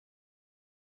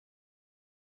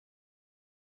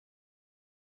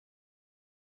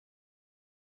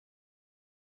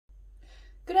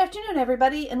Good afternoon,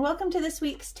 everybody, and welcome to this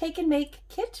week's Take and Make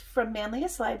kit from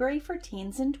Manlius Library for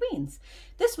Teens and Tweens.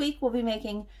 This week we'll be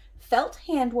making felt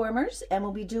hand warmers and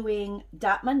we'll be doing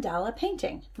dot mandala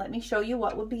painting. Let me show you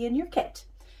what will be in your kit.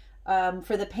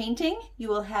 For the painting, you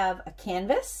will have a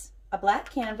canvas, a black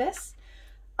canvas,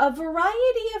 a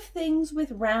variety of things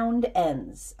with round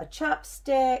ends, a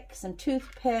chopstick, some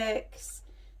toothpicks,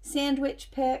 sandwich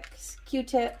picks,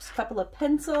 Q-tips, a couple of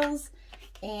pencils,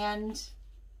 and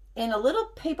in a little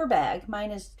paper bag,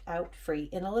 mine is out free,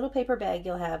 in a little paper bag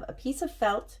you'll have a piece of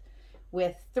felt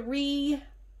with 3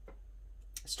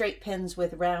 straight pins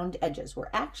with round edges. We're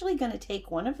actually going to take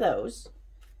one of those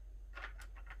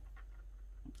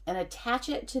and attach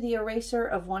it to the eraser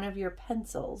of one of your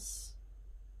pencils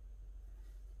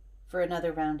for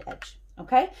another round edge,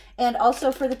 okay? And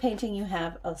also for the painting you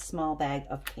have a small bag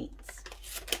of paints.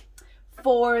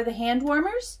 For the hand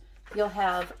warmers, you'll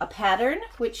have a pattern,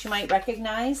 which you might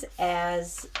recognize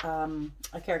as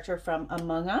a character from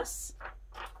Among Us,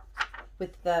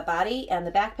 with the body and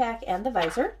the backpack and the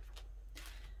visor.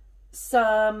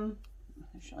 There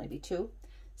should only be 2.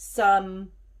 Some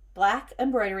black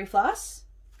embroidery floss,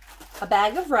 a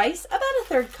bag of rice, about a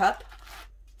 1/3 cup.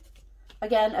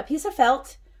 Again, a piece of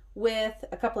felt with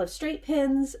a couple of straight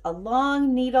pins, a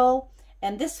long needle,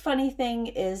 and this funny thing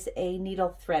is a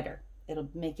needle threader. It'll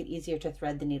make it easier to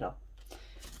thread the needle.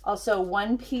 Also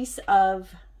 1 piece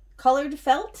of colored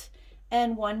felt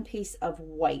and 1 piece of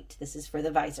white. This is for the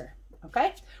visor,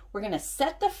 okay? We're gonna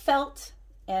set the felt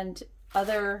and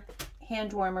other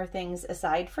hand warmer things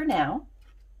aside for now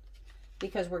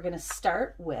because we're gonna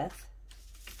start with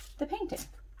the painting.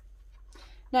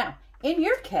 Now, in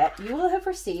your kit, you will have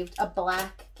received a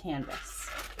black canvas.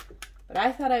 But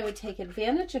I thought I would take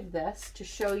advantage of this to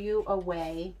show you a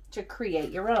way to create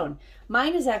your own.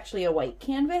 Mine is actually a white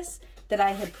canvas that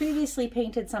I had previously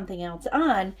painted something else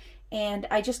on, and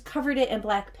I just covered it in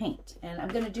black paint. And I'm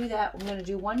going to do that. I'm going to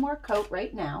do one more coat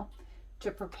right now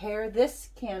to prepare this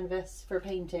canvas for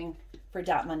painting for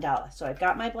dot mandala. So I've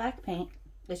got my black paint.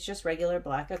 It's just regular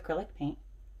black acrylic paint.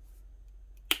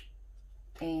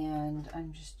 And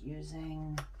I'm just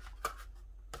using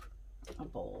a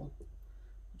bowl.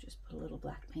 Just put a little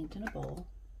black paint in a bowl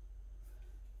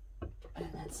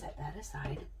and then set that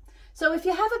aside. So if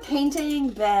you have a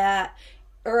painting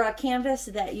or a canvas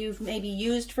that you've maybe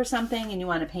used for something and you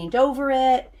want to paint over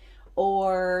it,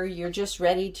 or you're just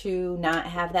ready to not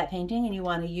have that painting and you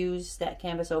want to use that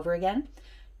canvas over again,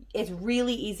 it's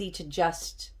really easy to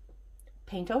just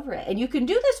paint over it. And you can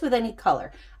do this with any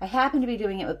color. I happen to be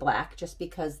doing it with black just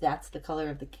because that's the color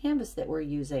of the canvas that we're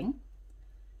using.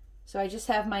 So I just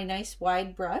have my nice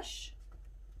wide brush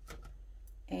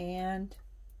and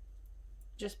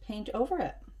just paint over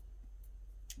it.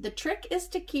 The trick is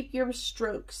to keep your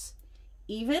strokes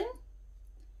even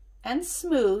and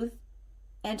smooth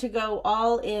and to go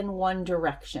all in one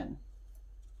direction.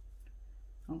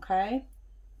 Okay?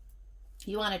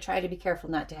 You want to try to be careful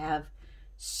not to have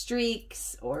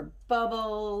streaks or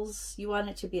bubbles. You want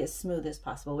it to be as smooth as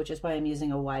possible, which is why I'm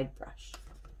using a wide brush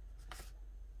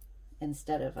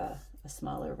instead of a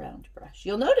smaller round brush.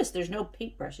 You'll notice there's no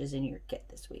paintbrushes in your kit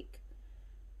this week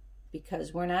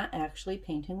because we're not actually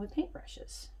painting with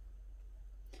paintbrushes.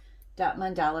 Dot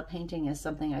mandala painting is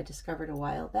something I discovered a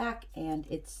while back, and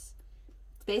it's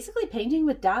basically painting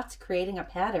with dots, creating a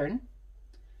pattern.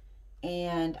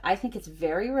 And I think it's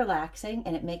very relaxing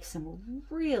and it makes some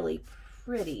really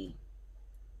pretty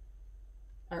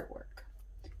artwork.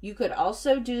 You could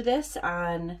also do this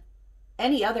on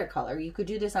any other color. You could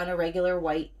do this on a regular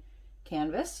white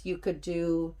canvas. You could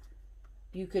do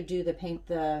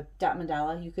the dot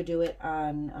mandala. You could do it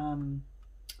on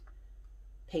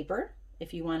paper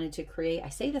if you wanted to create. I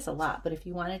say this a lot, but if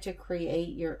you wanted to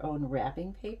create your own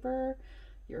wrapping paper,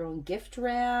 your own gift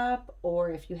wrap, or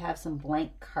if you have some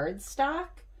blank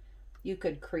cardstock, you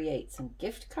could create some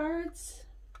gift cards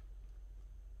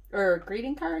or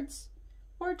greeting cards,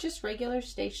 or just regular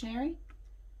stationery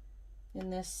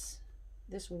in this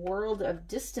world of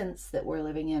distance that we're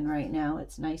living in right now.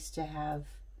 It's nice to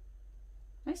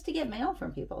get mail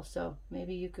from people. So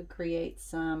maybe you could create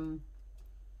some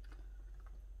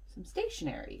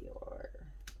stationery or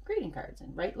greeting cards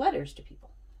and write letters to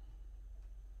people.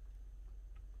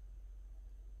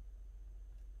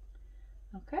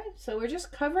 Okay, so we're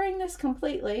just covering this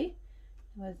completely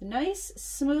with nice,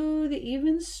 smooth,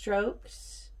 even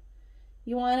strokes.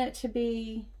 You want it to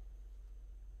be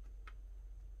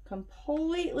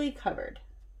completely covered.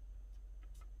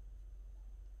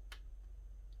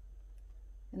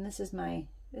 And this is my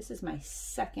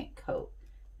second coat.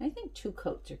 I think 2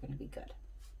 coats are going to be good.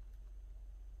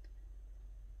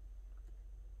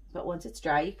 But once it's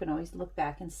dry, you can always look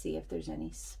back and see if there's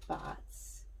any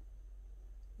spots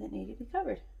that need to be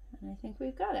covered. And I think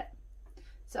we've got it.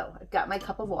 So I've got my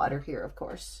cup of water here, of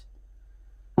course.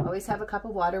 Always have a cup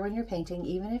of water when you're painting,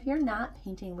 even if you're not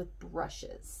painting with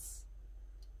brushes,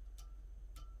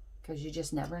 because you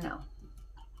just never know.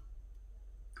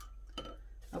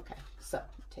 Okay, so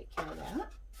take care of that.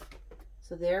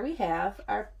 So there we have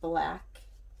our black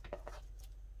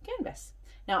canvas.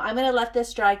 Now I'm going to let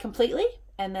this dry completely,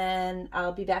 and then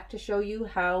I'll be back to show you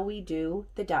how we do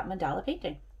the dot mandala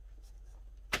painting.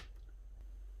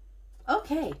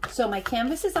 Okay, so my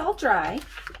canvas is all dry.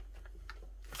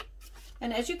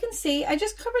 And as you can see, I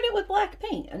just covered it with black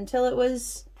paint until it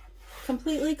was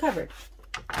completely covered.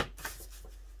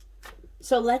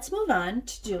 So let's move on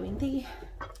to doing the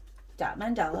dot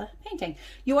mandala painting.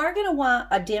 You are going to want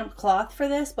a damp cloth for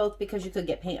this, both because you could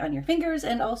get paint on your fingers,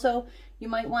 and also you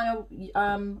might want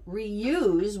to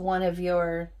reuse one of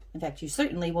your, in fact, you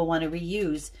certainly will want to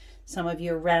reuse some of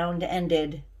your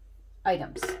round-ended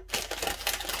items.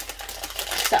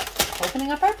 So,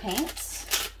 opening up our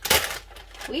paints,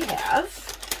 we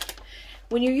have,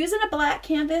 when you're using a black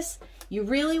canvas, you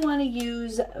really want to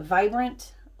use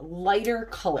vibrant, lighter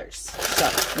colors. So,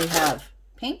 we have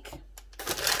pink,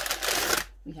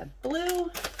 we have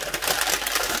blue,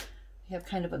 we have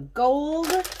kind of a gold,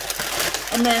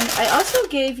 and then I also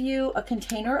gave you a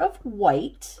container of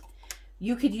white.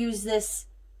 You could use this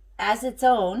as its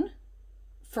own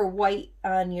for white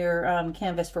on your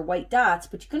canvas for white dots,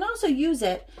 but you can also use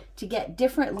it to get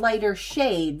different lighter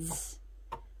shades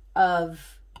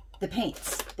of the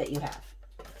paints that you have.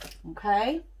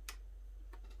 Okay?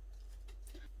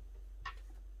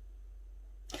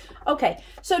 Okay,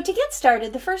 so to get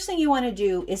started, the first thing you want to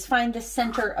do is find the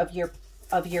center of your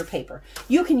paper.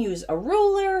 You can use a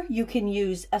ruler, you can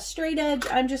use a straight edge.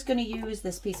 I'm just going to use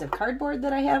this piece of cardboard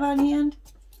that I have on hand.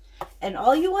 And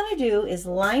all you want to do is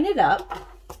line it up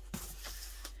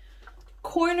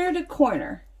corner to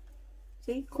corner.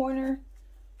 See, corner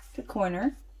to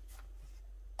corner.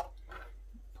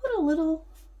 Put a little,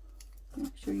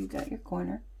 make sure you got your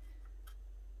corner.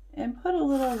 And put a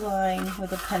little line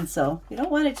with a pencil. You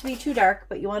don't want it to be too dark,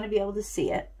 but you want to be able to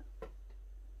see it.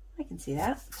 I can see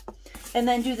that. And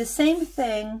then do the same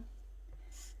thing,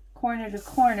 corner to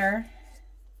corner,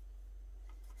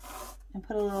 and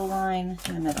put a little line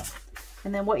in the middle.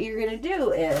 And then what you're going to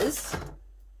do is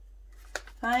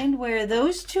find where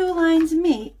those two lines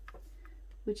meet,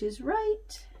 which is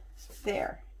right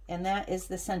there. And that is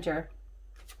the center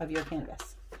of your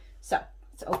canvas. So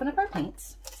let's open up our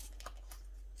paints.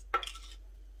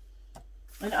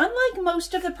 And unlike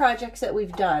most of the projects that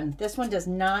we've done, this one does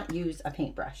not use a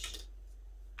paintbrush.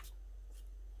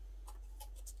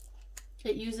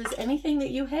 It uses anything that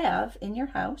you have in your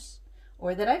house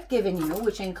or that I've given you,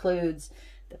 which includes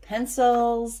the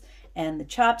pencils and the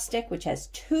chopstick, which has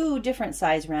 2 different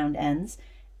size round ends,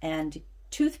 and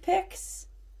toothpicks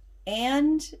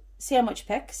and sandwich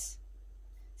picks.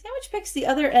 Sandwich picks, the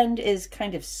other end is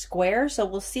kind of square, so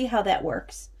we'll see how that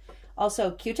works.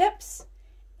 Also Q-tips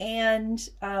and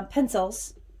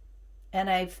pencils, and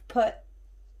I've put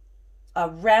a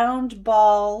round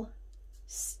ball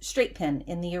straight pin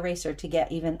in the eraser to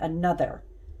get even another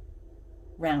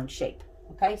round shape.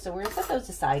 Okay, so we're gonna set those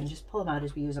aside and just pull them out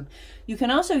as we use them. You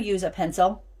can also use a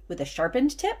pencil with a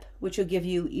sharpened tip, which will give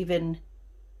you even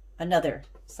another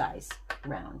size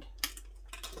round.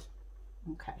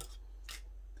 Okay,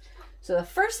 so the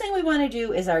first thing we want to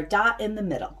do is our dot in the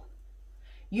middle.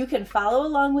 You can follow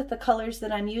along with the colors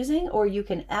that I'm using, or you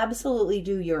can absolutely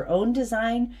do your own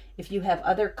design. If you have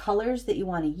other colors that you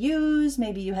want to use,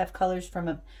 maybe you have colors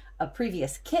from a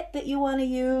previous kit that you want to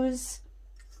use,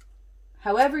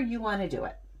 however you want to do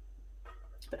it.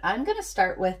 But I'm going to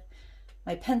start with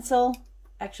my pencil.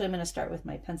 Actually, I'm going to start with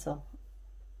my pencil,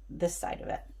 this side of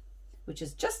it, which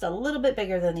is just a little bit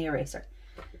bigger than the eraser.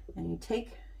 And you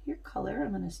take your color,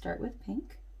 I'm going to start with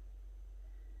pink.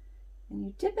 And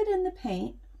you dip it in the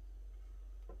paint,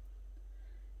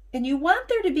 and you want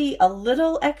there to be a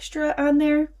little extra on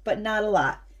there, but not a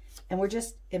lot. And we're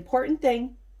just, important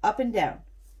thing, up and down.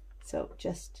 So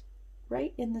just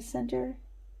right in the center,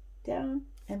 down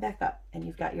and back up, and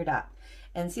you've got your dot.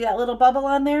 And see that little bubble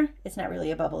on there? It's not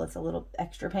really a bubble, it's a little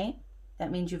extra paint.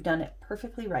 That means you've done it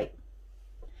perfectly right.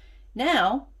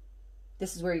 Now,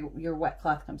 this is where your wet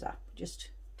cloth comes off.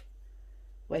 Just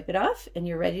wipe it off, and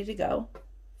you're ready to go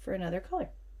for another color.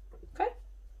 Okay,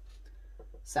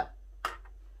 so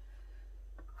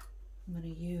I'm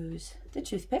going to use the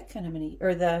toothpick, and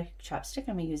or the chopstick.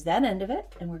 I'm going to use that end of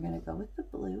it, and we're going to go with the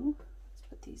blue. Let's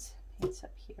put these paints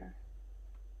up here.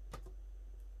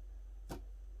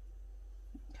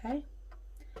 Okay,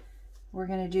 we're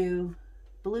going to do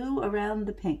blue around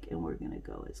the pink, and we're going to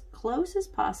go as close as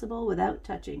possible without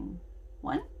touching.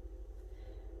 1,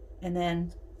 and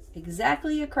then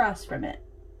exactly across from it.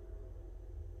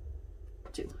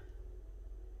 2,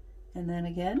 and then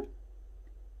again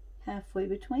halfway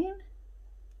between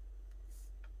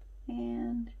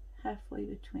and halfway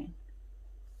between.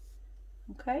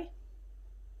 Okay,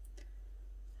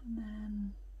 and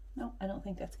then no, I don't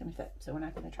think that's going to fit, so we're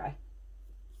not going to try.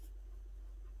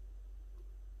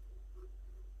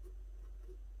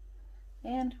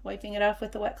 And wiping it off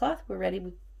with the wet cloth, we're ready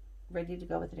to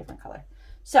go with a different color.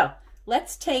 So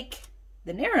let's take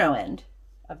the narrow end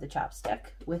of the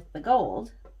chopstick with the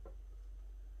gold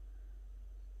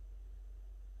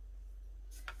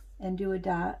and do a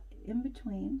dot in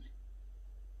between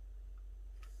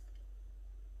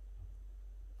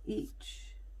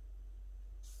each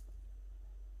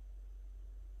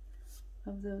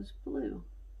of those blue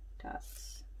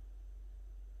dots.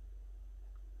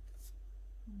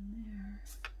 One there,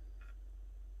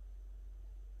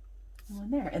 and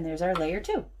one there, and there's our layer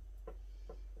 2.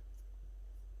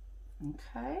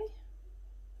 Okay.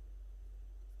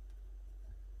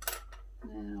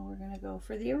 Now we're going to go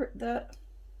for the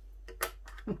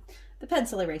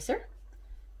pencil eraser,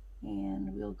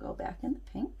 and we'll go back in the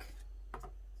pink.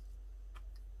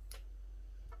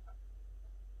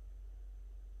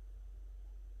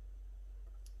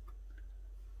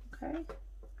 Okay,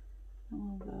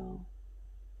 and we'll go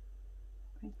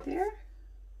right there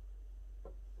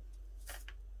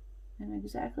and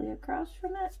exactly across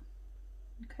from it.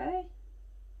 Okay,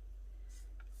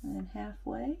 and then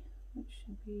halfway, which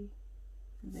should be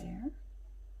there.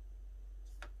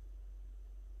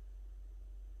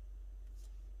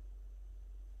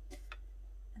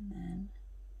 And then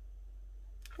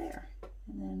there.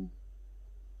 And then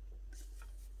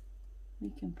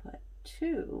we can put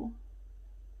 2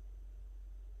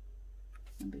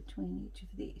 in between each of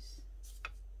these.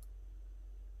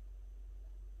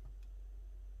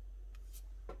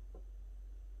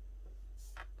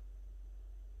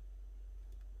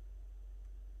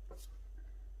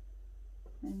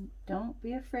 And don't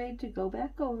be afraid to go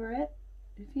back over it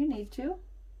if you need to.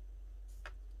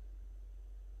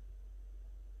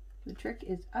 The trick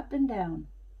is up and down.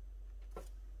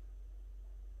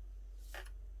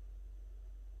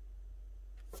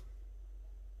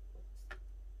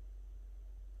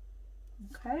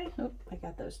 Okay, oh, I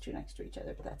got those 2 next to each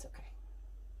other, but that's okay.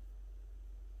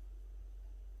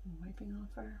 I'm wiping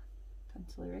off our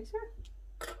pencil eraser.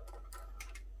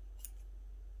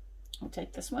 We'll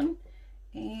take this one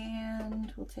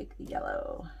and we'll take the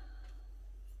yellow.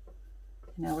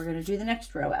 And now we're going to do the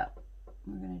next row out.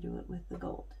 We're going to do it with the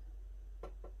gold.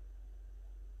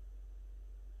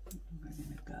 And we're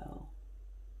going to go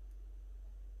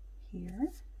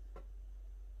here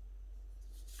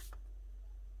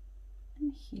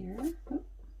and here. Oop.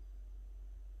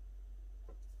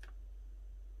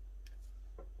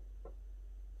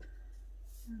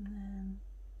 And then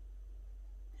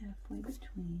halfway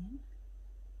between.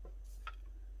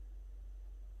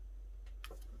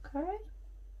 Okay.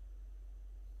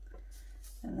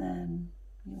 And then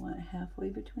you want halfway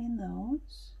between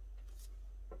those.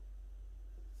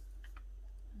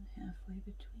 And halfway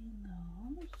between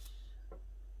those.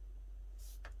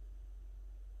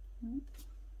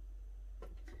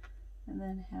 And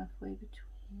then halfway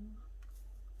between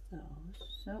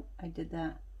those. So I did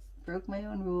that. Broke my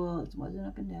own rule. It wasn't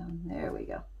up and down. There we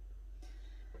go.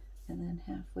 And then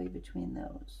halfway between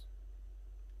those,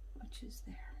 which is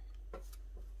there.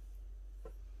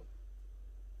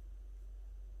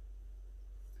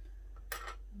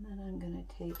 And then I'm going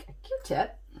to take a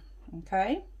Q-tip,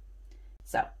 okay?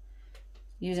 So,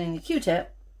 using the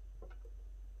Q-tip,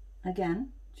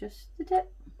 again, just the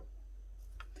tip,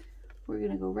 we're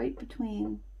going to go right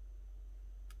between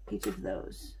each of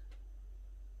those.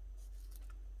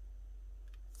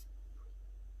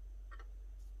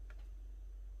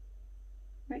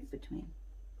 Right between.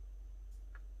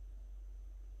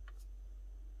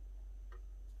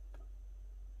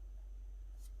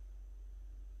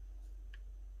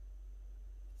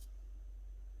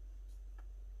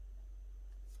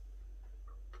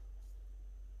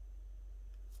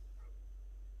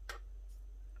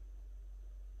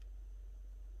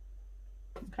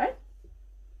 Okay,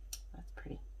 that's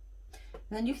pretty.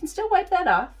 And then you can still wipe that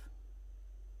off.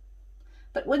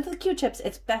 But with the Q-tips,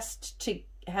 it's best to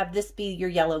have this be your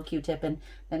yellow Q-tip and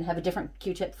then have a different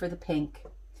Q-tip for the pink.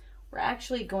 We're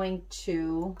actually going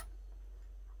to,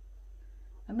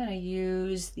 I'm going to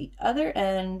use the other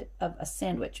end of a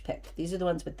sandwich pick. These are the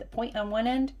ones with the point on one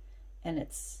end and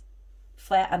it's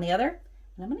flat on the other.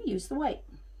 And I'm going to use the white.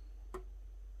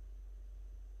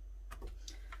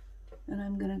 And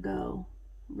I'm going to go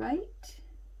right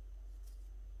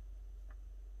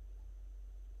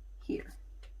here,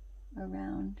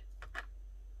 around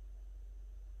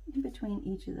in between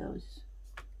each of those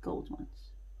gold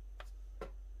ones.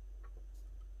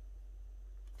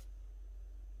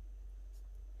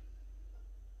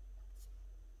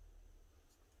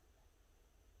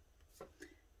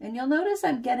 And you'll notice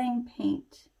I'm getting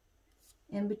paint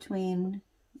in between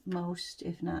most,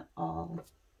 if not all,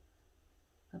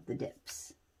 of the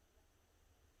dips.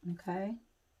 Okay?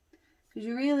 Because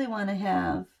you really want to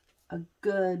have a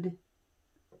good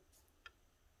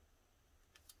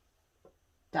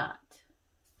dot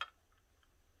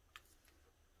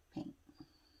paint.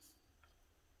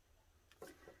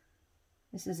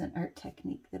 This is an art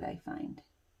technique that I find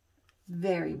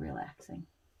very relaxing.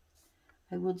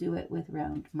 I will do it with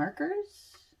round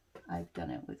markers. I've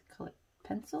done it with colored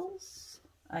pencils.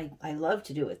 I love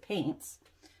to do it with paints.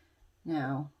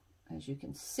 Now, as you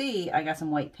can see, I got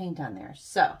some white paint on there.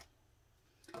 So,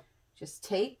 just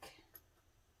take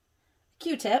a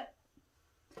Q-tip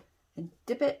and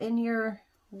dip it in your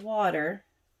water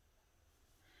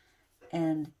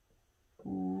and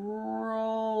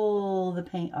roll the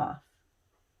paint off.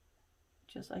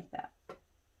 Just like that.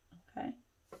 Okay?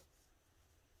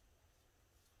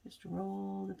 Just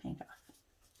roll the paint off.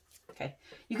 Okay.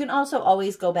 You can also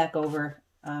always go back over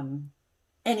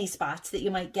any spots that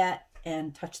you might get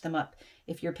and touch them up.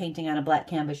 If you're painting on a black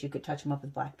canvas, you could touch them up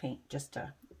with black paint just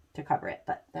to cover it.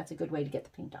 But that's a good way to get the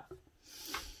paint off.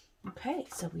 Okay,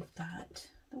 so we've got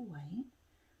the white.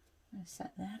 I'm going to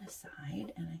set that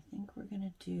aside, and I think we're going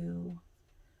to do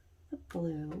the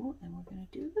blue, and we're going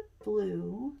to do the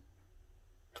blue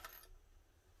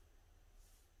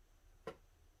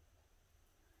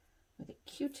with a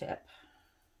Q-tip.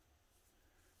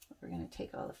 We're going to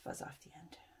take all the fuzz off the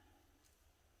end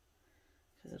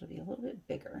because it'll be a little bit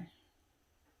bigger.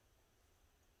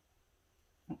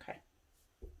 Okay,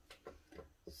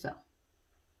 so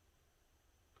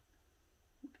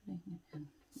putting it in,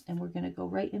 and we're going to go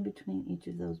right in between each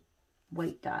of those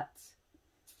white dots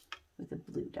with a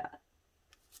blue dot.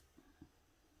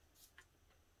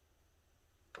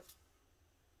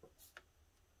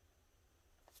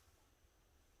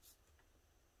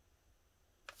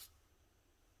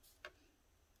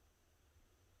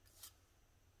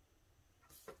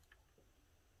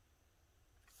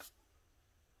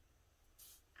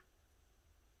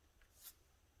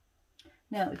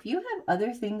 Now, if you have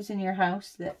other things in your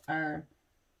house that are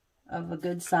of a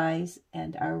good size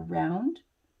and are round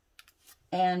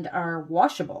and are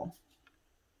washable,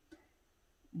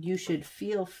 you should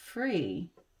feel free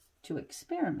to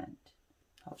experiment.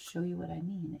 I'll show you what I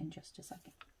mean in just a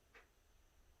second.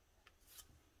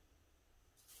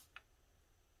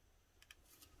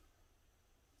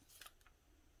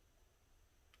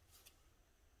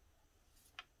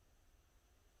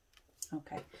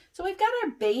 Okay, so we've got our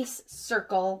base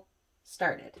circle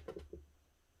started.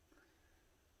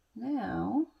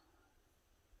 Now,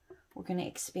 we're going to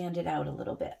expand it out a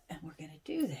little bit, and we're going to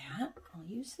do that. I'll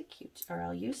use the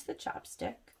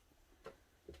chopstick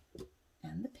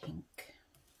and the pink.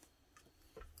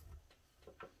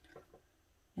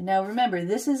 And now remember,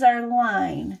 this is our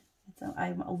line.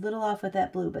 I'm a little off with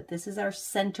that blue, but this is our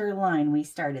center line we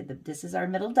started. This is our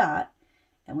middle dot,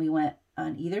 and we went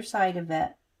on either side of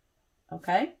it.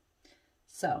 Okay,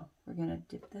 so we're going to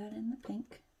dip that in the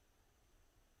pink,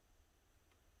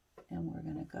 and we're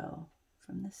going to go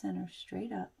from the center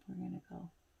straight up. We're going to go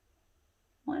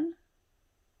 1,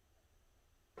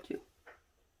 2.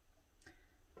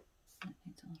 That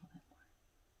needs a little bit more.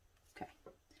 Okay,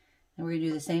 and we're going to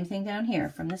do the same thing down here.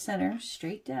 From the center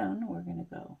straight down, we're going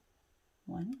to go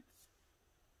 1,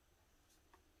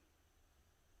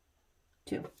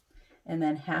 2, and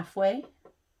then halfway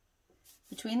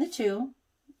between the two,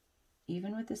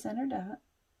 even with the center dot,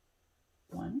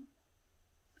 1,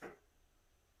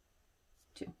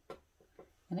 2.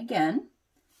 And again,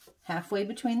 halfway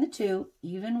between the two,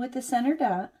 even with the center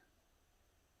dot,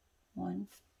 1,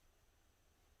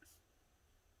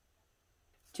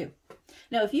 2.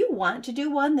 Now, if you want to do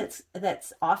one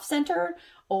that's off center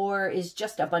or is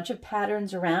just a bunch of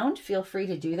patterns around, feel free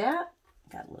to do that.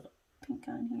 Got a little pink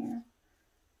on here.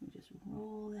 You just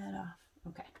roll that off.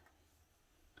 Okay.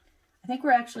 I think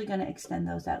we're actually going to extend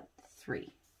those out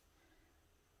 3.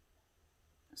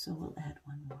 So we'll add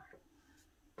 1 more.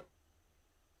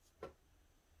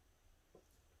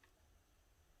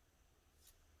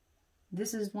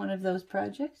 This is one of those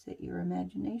projects that your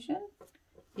imagination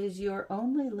is your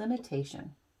only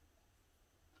limitation.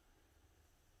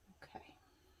 Okay.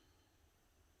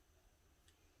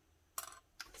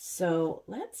 So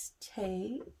let's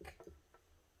take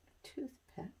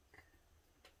toothpick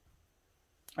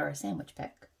or a sandwich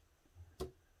pick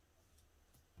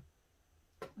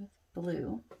with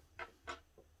blue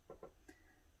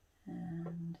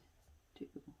and do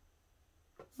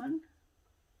 1,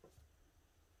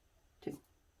 2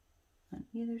 on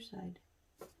either side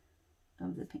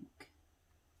of the pink.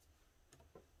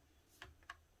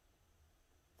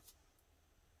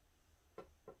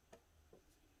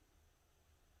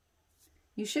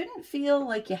 You shouldn't feel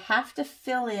like you have to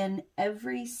fill in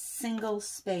every single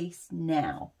space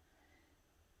now.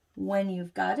 When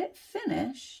you've got it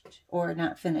finished, or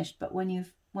not finished, but when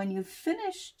you've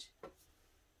finished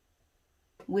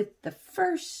with the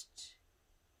first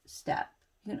step,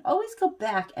 you can always go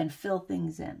back and fill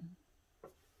things in.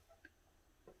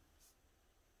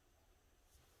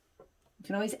 You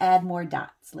can always add more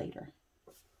dots later,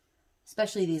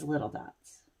 especially these little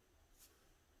dots.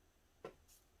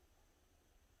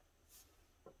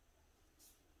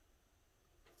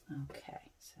 Okay,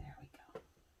 so there we go.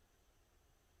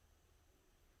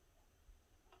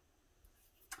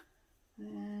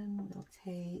 Then we'll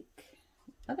take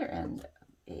the other end of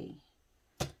a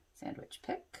sandwich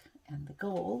pick and the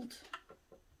gold.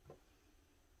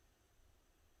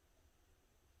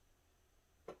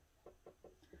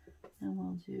 And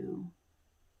we'll do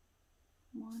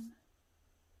 1,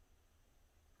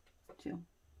 2.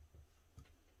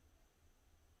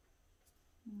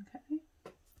 Okay.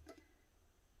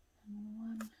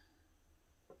 1,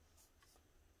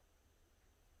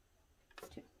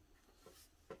 2.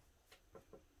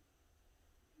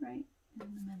 Right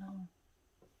in the middle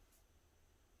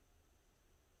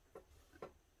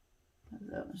of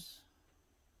those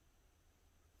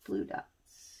blue dots.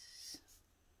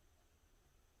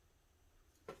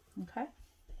 Okay.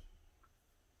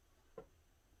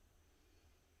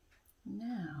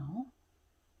 Now,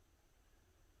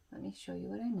 let me show you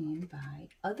what I mean by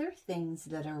other things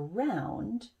that are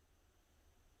round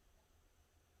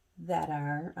that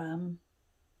are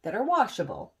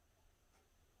washable,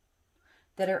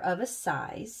 that are of a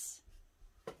size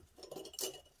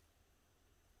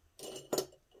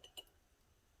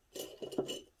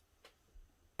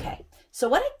Okay, so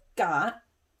what I got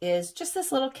is just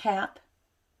this little cap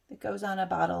that goes on a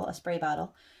bottle, a spray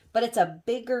bottle, but it's a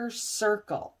bigger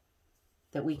circle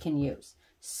that we can use.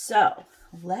 So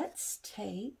let's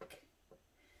take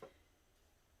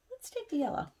the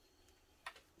yellow.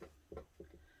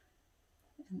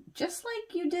 And just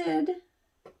like you did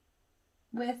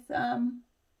with the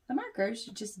markers,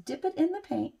 you just dip it in the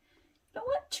paint. You don't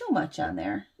want too much on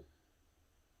there.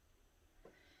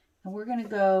 And we're going to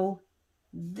go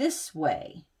this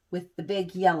way with the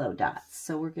big yellow dots.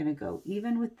 So we're going to go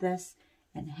even with this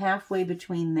and halfway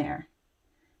between there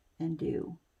and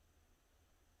do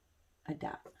a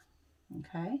dot.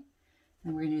 Okay?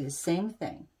 And we're going to do the same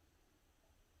thing.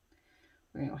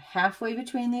 We're going to go halfway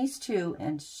between these two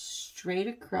and straight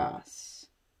across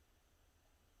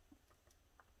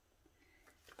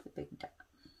the big dot.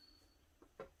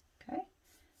 Okay?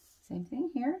 Same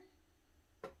thing here.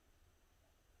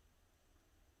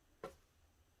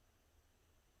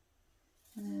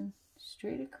 And then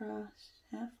straight across,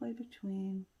 halfway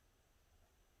between.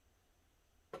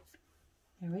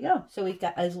 There we go. So we've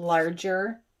got a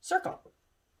larger circle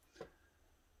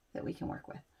that we can work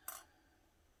with.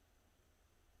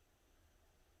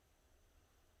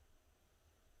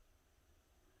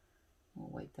 We'll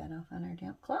wipe that off on our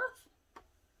damp cloth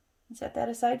and set that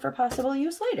aside for possible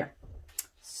use later.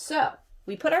 So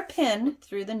we put our pin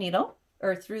through the needle,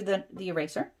 or through the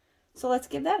eraser. So let's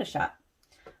give that a shot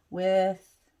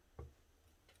with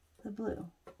the blue.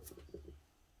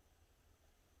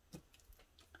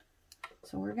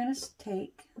 So we're going to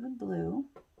take the blue,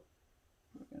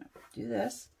 we're going to do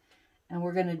this, and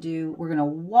we're going to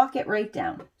walk it right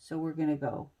down. So we're going to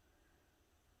go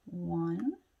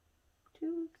 1,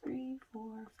 2, 3,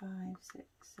 4, 5, 6,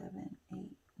 7, 8,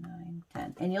 9,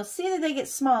 10. And you'll see that they get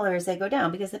smaller as they go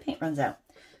down because the paint runs out.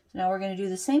 So now we're going to do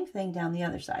the same thing down the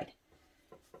other side.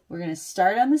 We're going to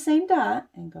start on the same dot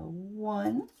and go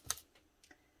 1,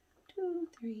 2,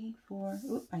 3, 4.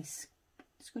 Oop, I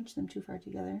squinched them too far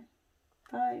together.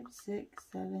 5, 6,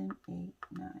 7, 8,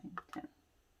 9, 10.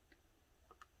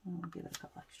 I'll give it a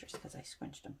couple extras because I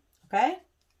squinched them. Okay?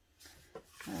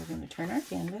 Now we're going to turn our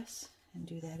canvas and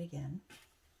do that again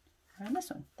on this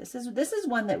one. This is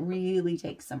one that really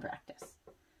takes some practice.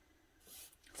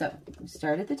 So we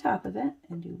start at the top of it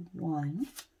and do 1,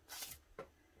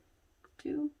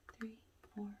 2, 3,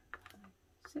 4, 5,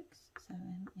 6,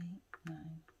 7, 8, 9,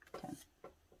 10.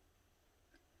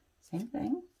 Same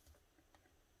thing.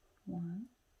 1,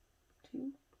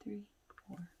 2, 3,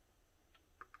 4,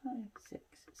 5, 6,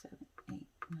 7, 8,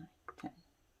 9,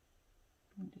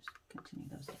 And just continue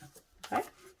those down. Okay.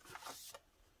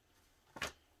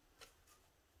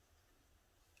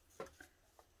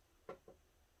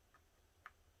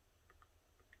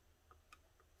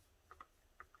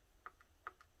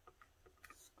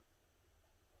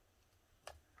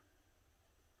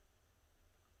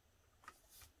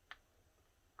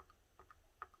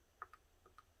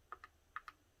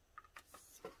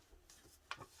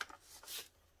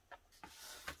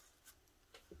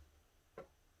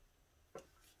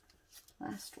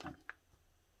 Last one.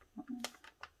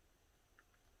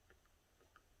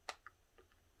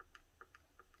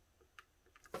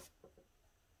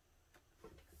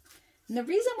 And the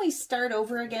reason we start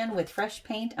over again with fresh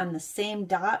paint on the same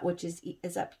dot, which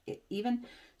is up even,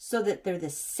 so that they're the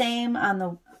same on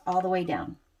the all the way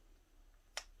down.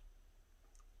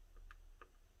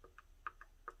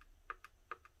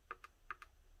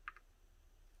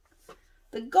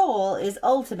 The goal is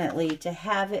ultimately to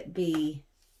have it be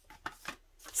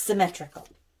symmetrical.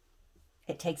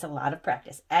 It takes a lot of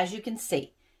practice. As you can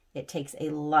see, it takes a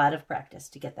lot of practice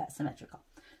to get that symmetrical.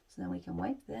 So then we can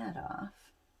wipe that off.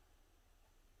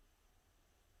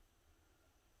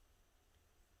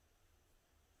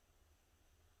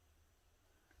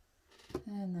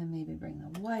 And then maybe bring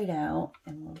the white out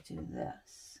and we'll do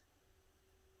this.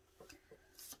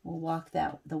 We'll walk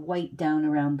the white down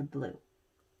around the blue.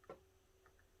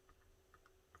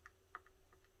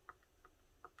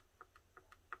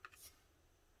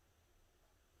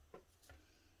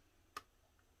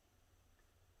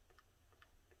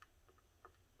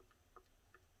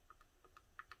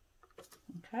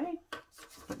 Okay,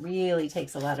 it really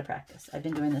takes a lot of practice. I've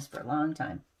been doing this for a long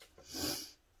time.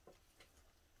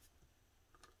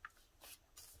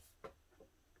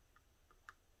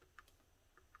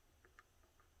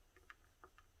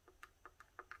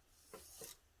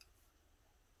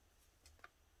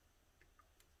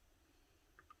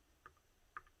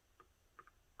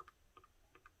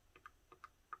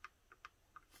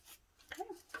 Okay.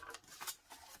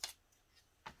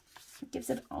 It gives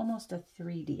it almost a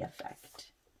 3D effect.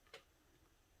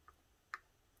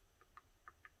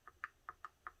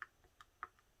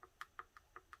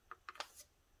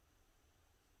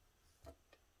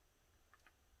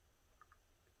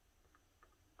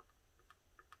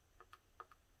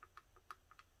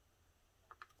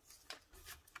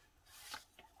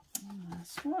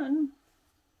 Last one.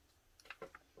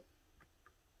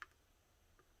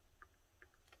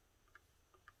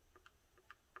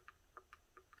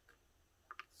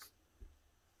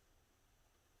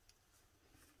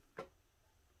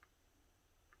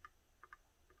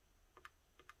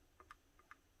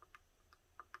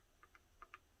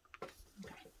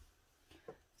 Okay.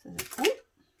 So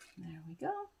there we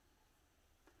go.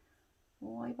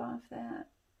 Wipe off that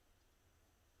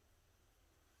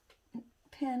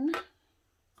pen.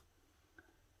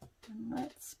 And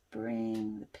let's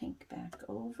bring the pink back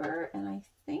over, and I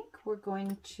think we're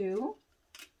going to,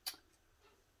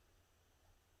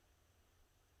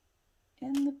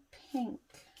 in the pink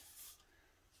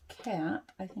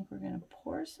cap, I think we're going to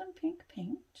pour some pink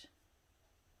paint.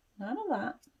 Not a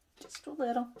lot, just a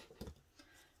little.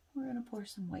 We're going to pour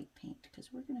some white paint because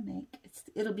we're going to make,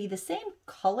 it'll be the same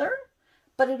color,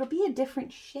 but it'll be a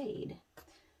different shade.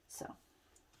 So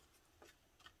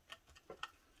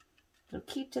it'll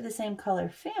keep to the same color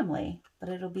family, but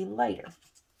it'll be lighter.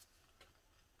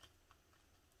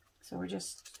 So we're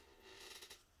just,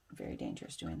 very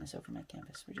dangerous doing this over my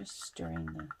canvas. We're just stirring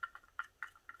the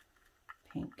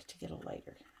pink to get a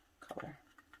lighter color.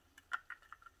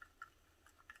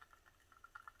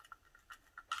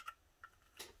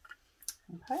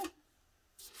 Okay.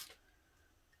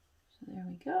 So there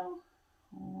we go.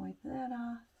 We'll wipe that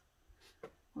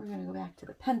off. We're going to go back to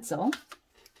the pencil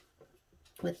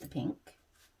with the pink.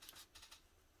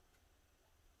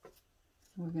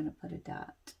 We're going to put a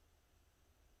dot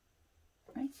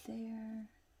right there,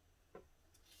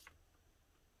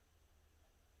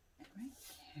 and right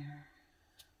there,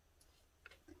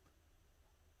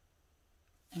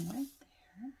 and right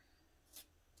there,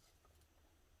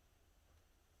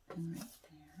 and right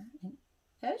there. And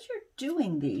as you're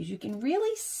doing these, you can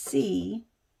really see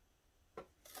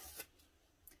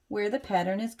where the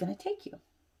pattern is going to take you.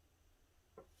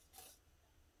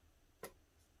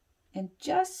 And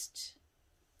just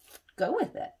go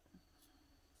with it.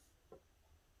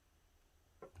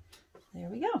 There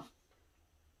we go.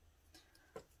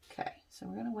 Okay, so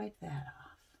we're going to wipe that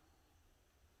off.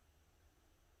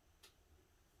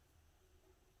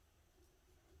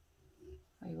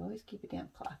 Oh, you always keep a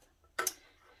damp cloth.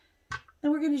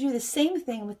 Then we're going to do the same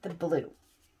thing with the blue.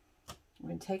 We're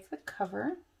going to take the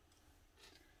cover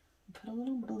and put a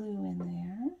little blue in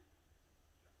there.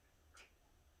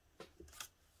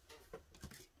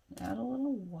 add a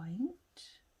little white.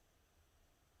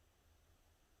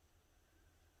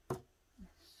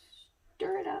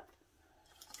 Stir it up.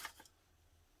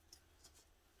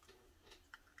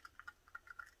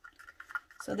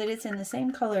 So that it's in the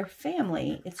same color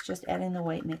family, it's just adding the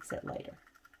white makes it lighter.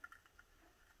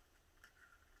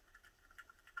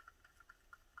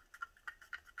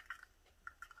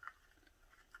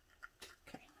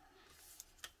 Okay.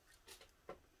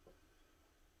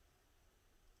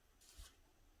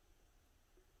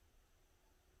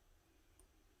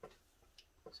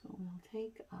 So we'll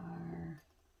take our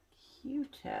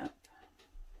Q-tip.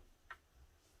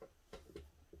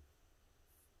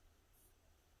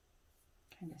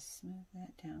 Kind of smooth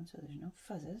that down so there's no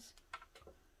fuzzes.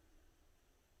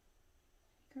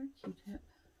 Take our Q-tip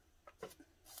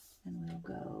and we'll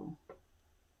go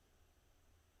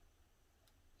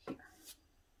here,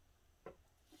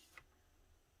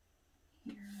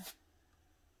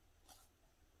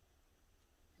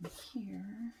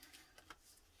 here,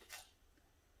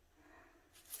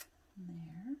 and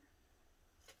here,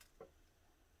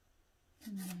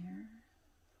 and there, and there,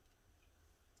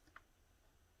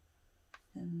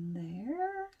 and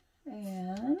there,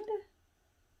 and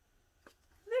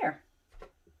there.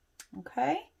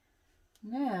 Okay,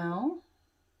 now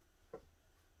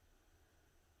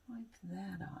wipe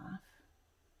that off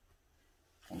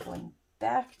and going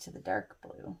back to the dark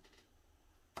blue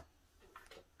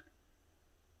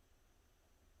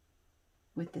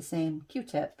with the same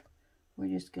Q-tip, we're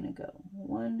just going to go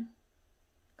 1,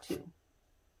 2.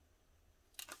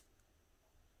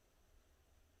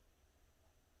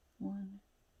 1,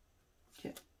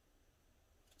 2.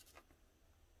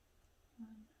 1,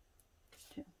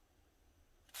 2.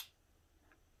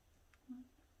 1,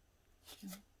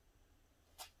 2.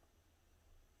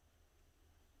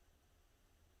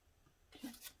 2.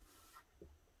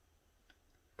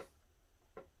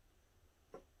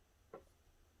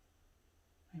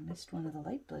 I missed one of the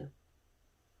light blue.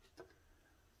 So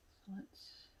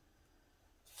let's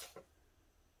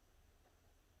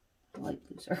light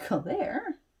blue circle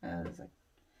there. I was like,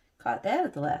 caught that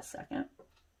at the last second.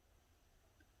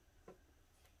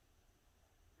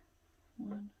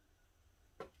 1,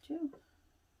 2.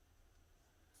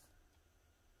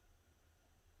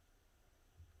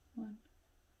 1,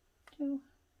 2.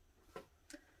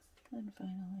 And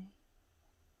finally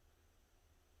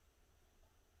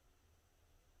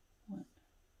 1,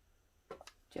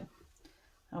 2.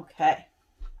 Okay.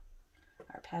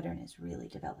 Our pattern is really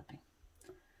developing.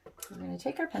 So we're going to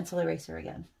take our pencil eraser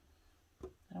again.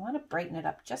 I want to brighten it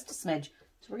up just a smidge,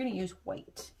 so we're going to use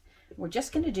white. We're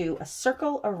just going to do a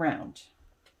circle around.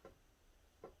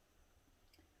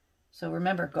 So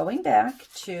remember, going back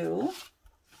to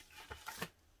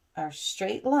our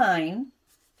straight line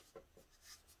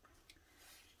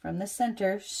from the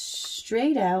center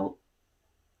straight out,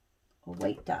 a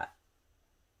white dot.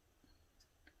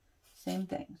 Same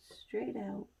thing, straight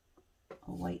out,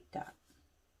 a white dot.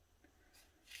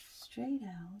 Straight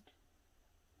out,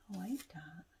 a white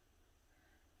dot,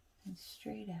 and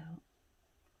straight out,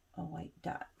 a white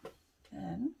dot.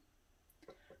 Then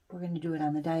we're going to do it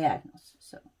on the diagonals.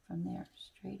 So from there,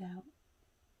 straight out,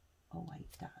 a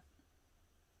white dot,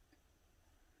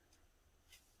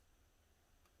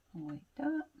 a white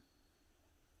dot.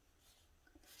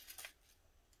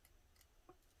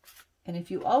 And if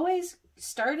you always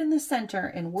start in the center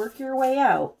and work your way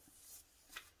out,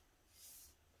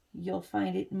 you'll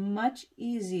find it much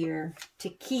easier to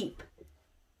keep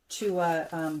to a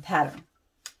pattern.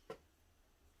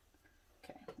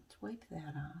 Okay, let's wipe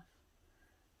that off.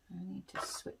 I need to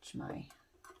switch my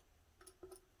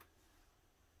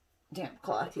damp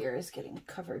cloth here. Is getting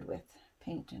covered with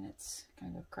paint and it's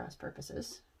kind of cross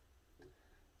purposes.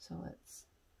 So let's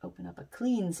open up a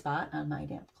clean spot on my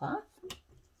damp cloth.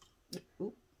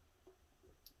 Oop.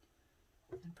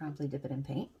 And promptly dip it in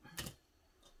paint.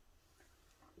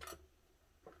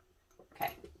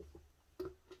 Okay.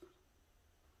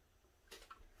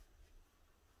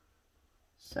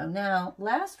 So now,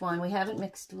 last one, we haven't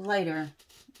mixed lighter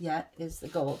yet, is the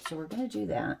gold. So we're going to do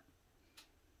that.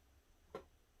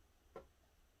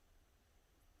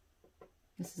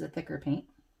 This is a thicker paint.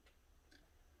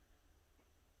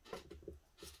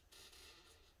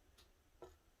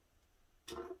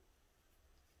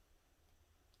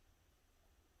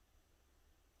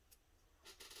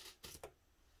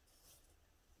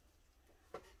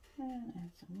 And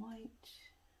add some white.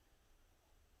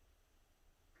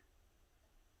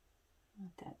 I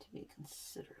want that to be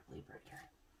considerably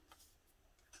brighter.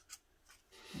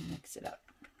 And mix it up.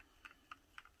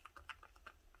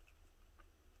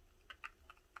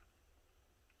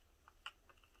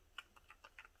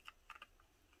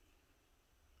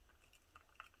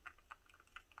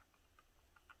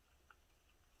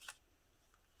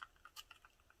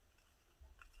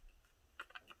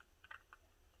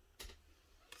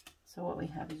 So what we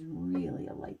have is really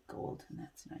a light gold, and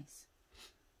that's nice.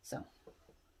 So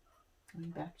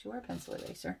going back to our pencil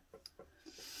eraser.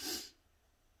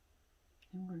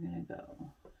 And we're going to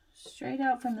go straight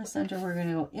out from the center. We're going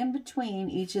to go in between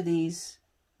each of these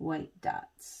white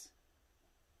dots.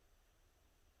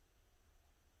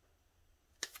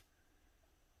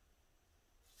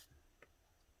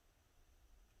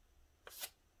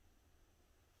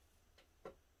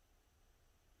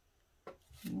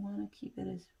 You want to keep it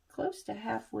as close to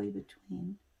halfway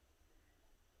between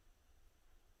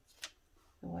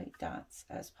the white dots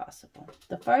as possible.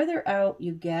 The farther out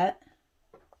you get,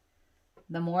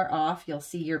 the more off you'll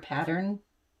see your pattern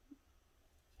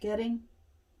getting,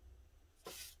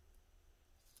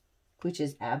 which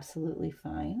is absolutely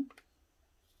fine.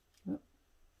 Let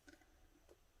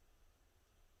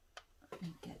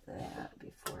me get that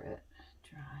before it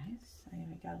dries.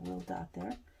 I got a little dot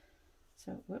there.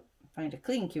 So find a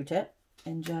clean Q-tip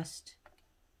and just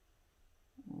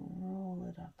roll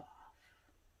it up off.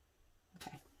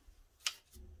 Okay.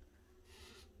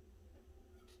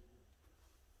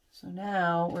 So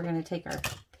now we're going to take our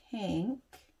pink.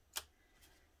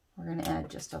 We're going to add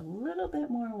just a little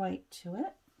bit more white to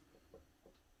it.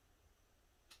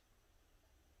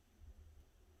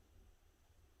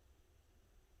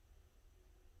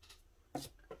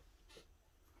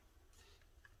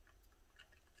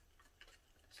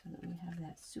 So that we have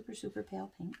that super, super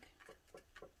pale pink.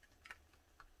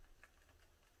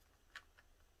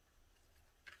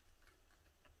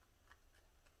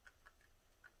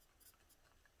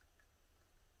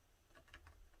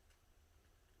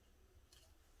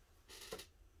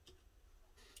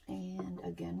 And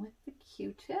again with the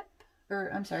Q-tip, or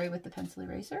I'm sorry, with the pencil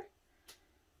eraser,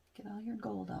 get all your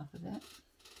gold off of it.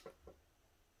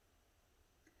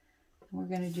 And we're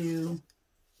going to do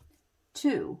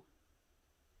 2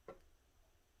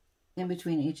 in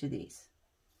between each of these.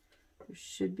 There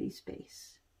should be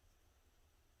space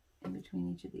in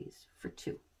between each of these for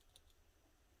 2.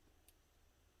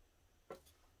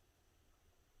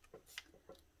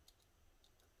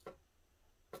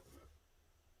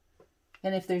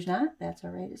 And if there's not, that's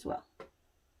all right as well.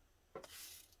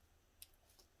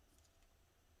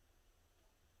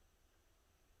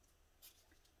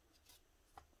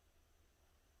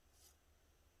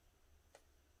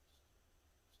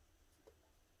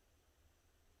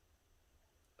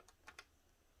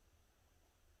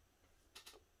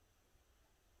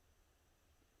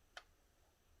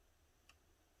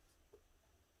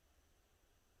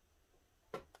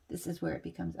 This is where it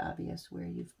becomes obvious where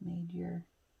you've made your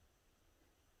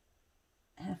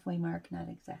halfway mark, not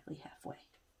exactly halfway.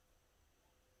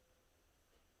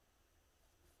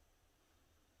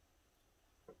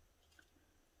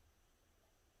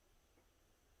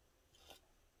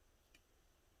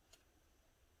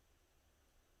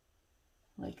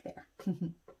 Like there.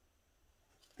 And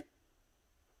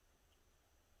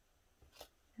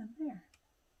there.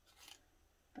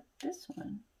 But this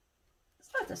one, it's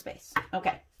not the space.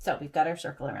 Okay, so we've got our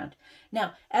circle around.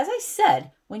 Now, as I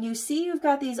said, when you see you've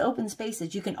got these open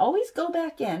spaces, you can always go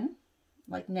back in,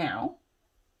 like now,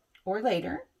 or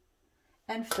later,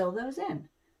 and fill those in.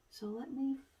 So let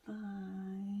me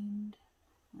find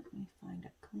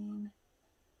a clean,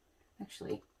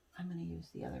 actually, I'm going to use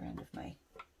the other end of my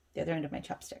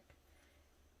chopstick.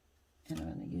 And I'm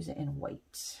going to use it in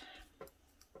white.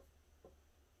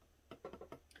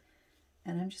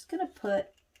 And I'm just going to put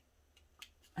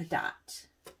a dot.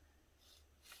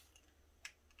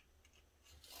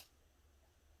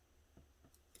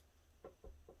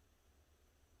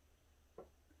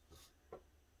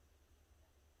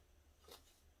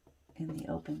 In the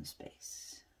open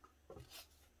space.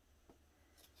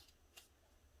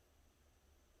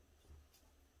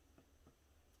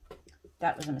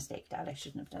 That was a mistake, Dot. I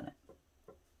shouldn't have done it.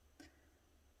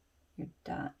 Your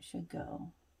dot should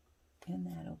go in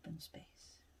that open space.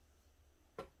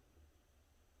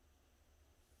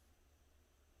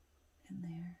 And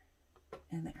there,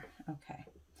 and there. Okay.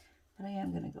 But I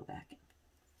am going to go back and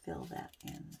fill that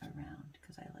in around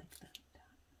because I like that dot.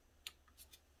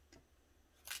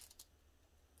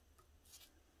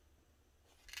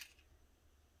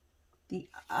 The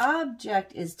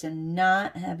object is to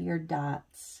not have your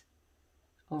dots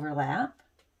overlap,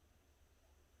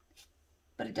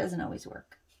 but it doesn't always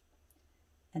work.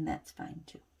 And that's fine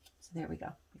too. So there we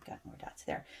go. We've got more dots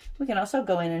there. We can also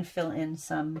go in and fill in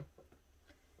some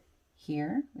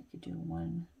here. We could do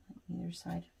one on either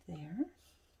side of there.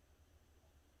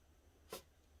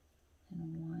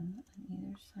 And one on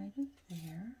either side of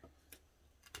there.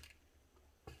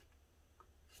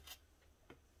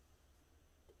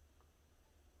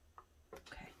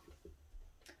 Okay.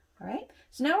 All right.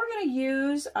 So now we're going to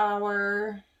use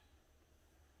our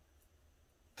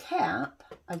cap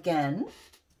again,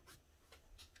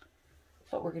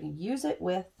 but we're going to use it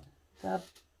with the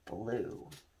blue,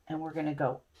 and we're going to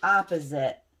go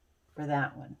opposite for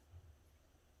that one.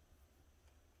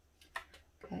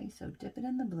 Okay, so dip it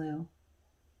in the blue,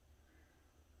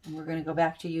 and we're going to go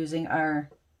back to using our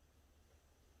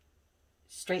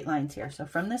straight lines here. So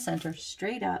from the center,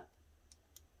 straight up,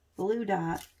 blue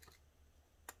dot,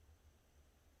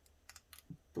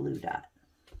 blue dot.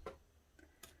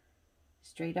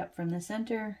 Straight up from the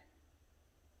center,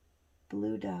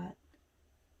 blue dot,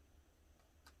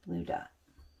 blue dot.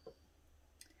 I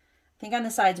think on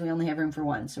the sides we only have room for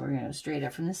one, so we're going to go straight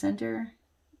up from the center,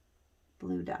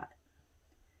 blue dot.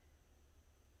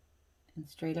 And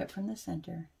straight up from the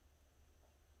center,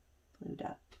 blue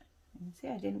dot. And see,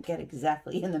 I didn't get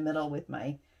exactly in the middle with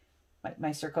my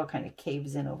circle kind of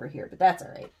caves in over here, but that's all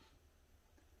right.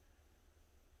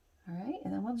 All right,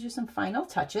 and then we'll do some final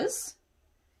touches.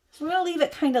 So we're going to leave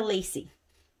it kind of lacy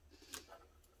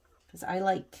because I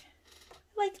like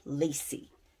lacy.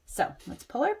 So let's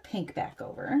pull our pink back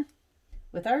over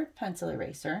with our pencil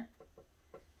eraser,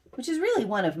 which is really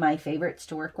one of my favorites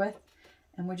to work with.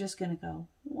 And we're just going to go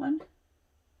 1,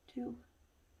 2,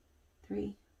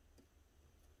 3,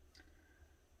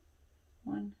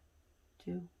 1,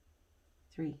 2,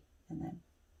 3, and then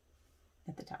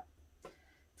at the top.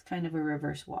 It's kind of a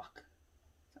reverse walk.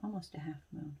 It's almost a half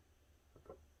moon.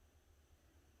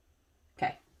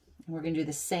 Okay, and we're going to do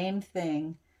the same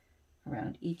thing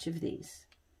around each of these.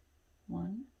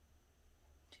 1,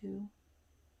 2,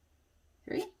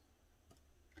 3.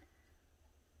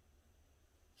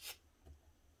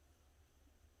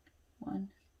 1,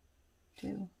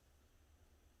 2,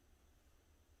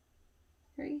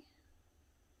 3.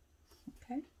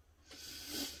 Okay.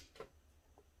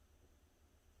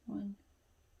 1,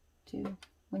 2.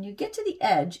 When you get to the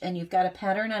edge and you've got a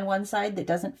pattern on one side that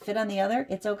doesn't fit on the other,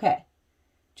 it's okay.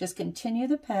 Just continue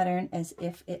the pattern as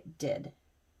if it did.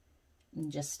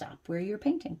 And just stop where you're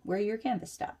painting, where your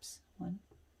canvas stops. 1,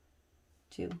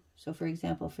 2. So for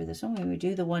example, for this one, we would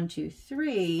do the 1, 2,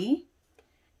 3,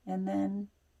 and then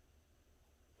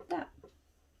that.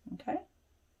 Okay.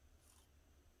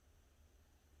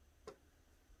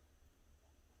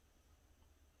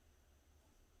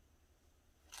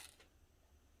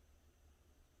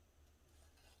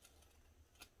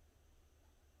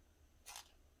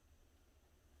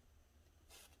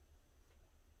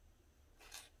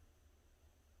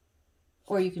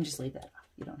 Or you can just leave that off.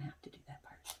 You don't have to do that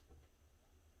part.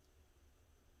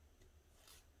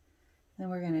 Then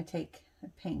we're going to take the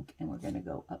pink and we're going to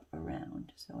go up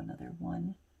around. So another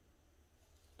 1,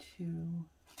 2,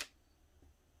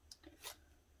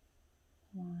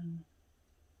 1,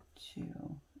 2,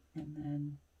 and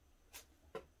then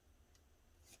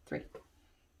 3.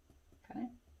 Okay.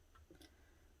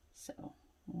 So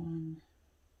 1,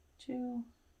 2,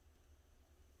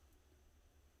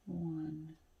 1,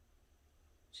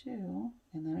 2,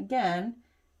 and then again,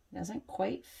 it doesn't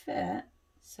quite fit,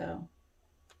 so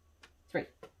 3.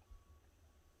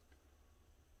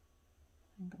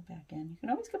 And go back in. You can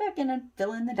always go back in and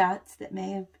fill in the dots that may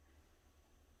have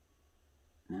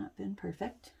not been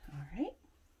perfect. All right.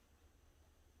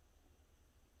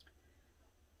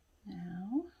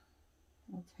 Now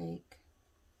we'll take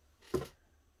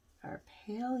our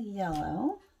pale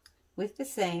yellow with the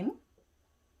same.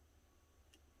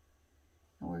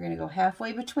 And we're going to go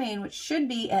halfway between, which should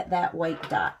be at that white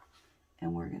dot.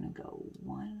 And we're going to go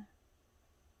 1,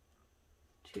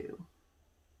 2,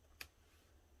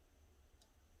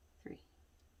 3.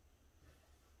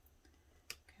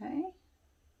 Okay.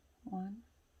 1,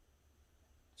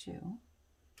 2,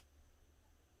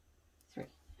 3.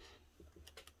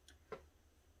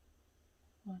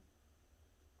 1,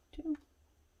 2,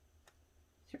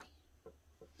 3.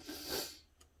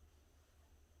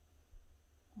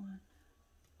 1,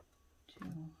 2,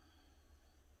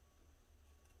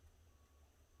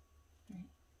 3.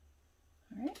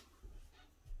 All right.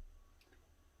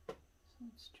 So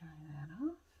let's dry that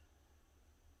off.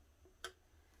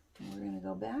 And we're going to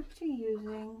go back to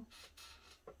using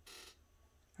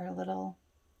our little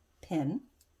pin.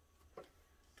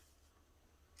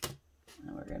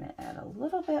 And we're going to add a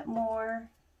little bit more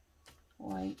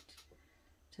white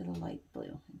to the light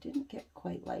blue. It didn't get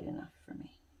quite light enough for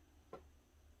me.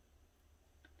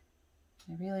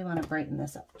 I really want to brighten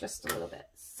this up just a little bit.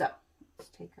 So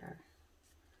let's take our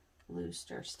blue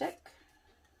stir stick.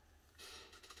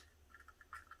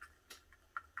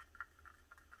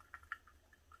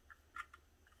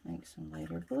 Make some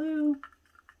lighter blue.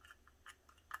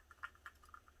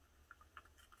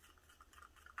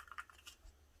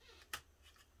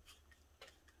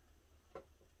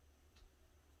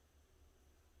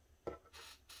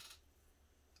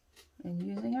 And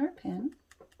using our pen,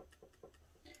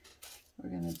 we're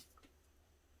going to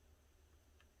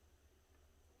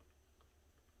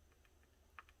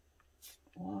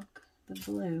walk the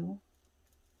blue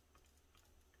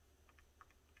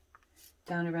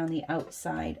down around the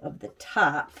outside of the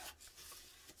top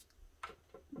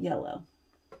yellow.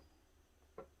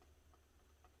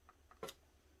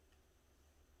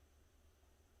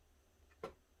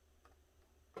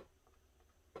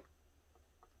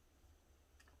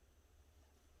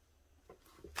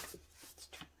 Let's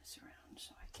turn this around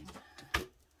so I can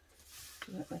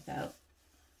do it without.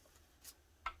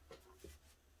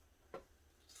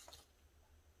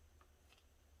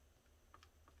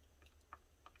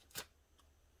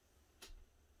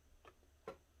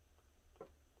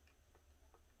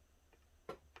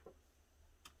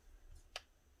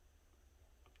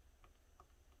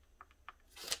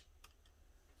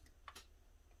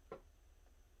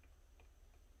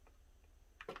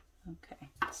 Okay,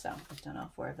 so I've done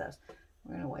all 4 of those.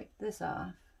 We're going to wipe this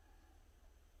off,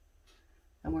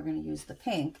 and we're going to use the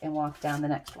pink and walk down the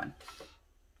next one.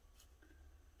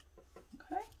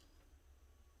 Okay.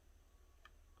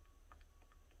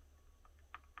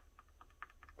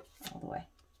 All the way.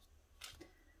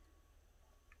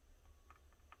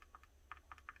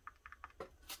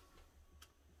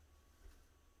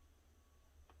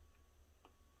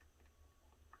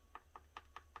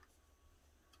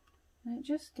 And it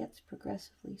just gets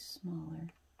progressively smaller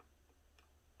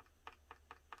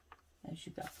as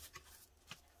you go.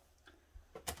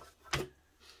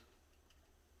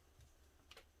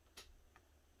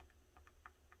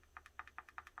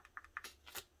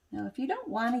 Now, if you don't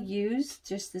want to use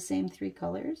just the same 3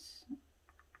 colors,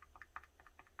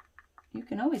 you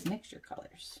can always mix your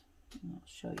colors. And I'll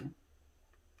show you.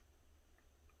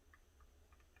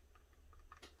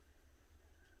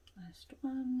 Last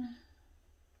one.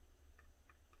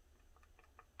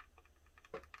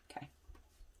 Okay.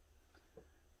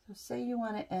 So say you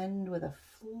want to end with a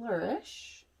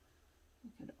flourish,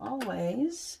 you could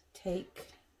always take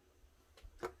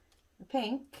the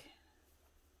pink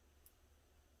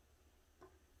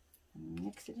and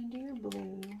mix it into your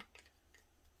blue.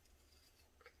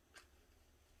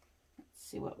 Let's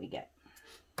see what we get.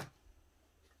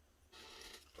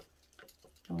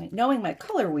 Knowing my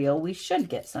color wheel, we should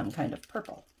get some kind of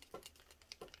purple. I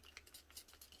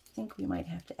think we might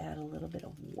have to add a little bit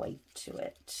of white to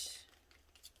it.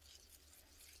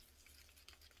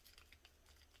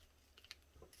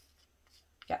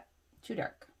 Yeah, too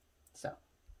dark. So,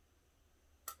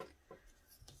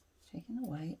 taking the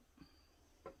white.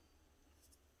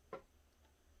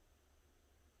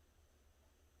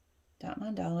 Dot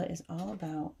Mandala is all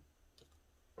about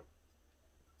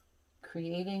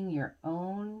creating your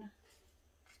own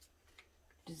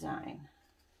design.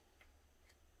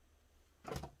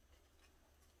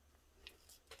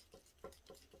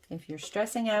 If you're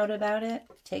stressing out about it,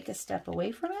 take a step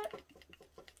away from it.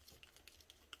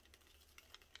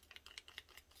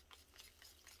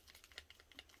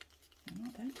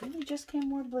 Oh, that really just came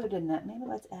more blue, didn't it? Maybe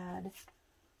let's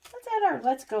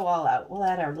go all out. We'll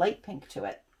add our light pink to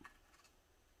it.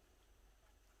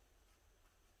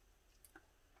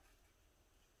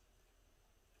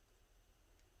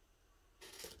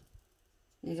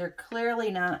 These are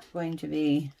clearly not going to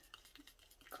be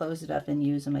close it up and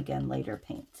use them again later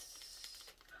paints.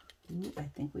 Ooh, I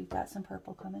think we've got some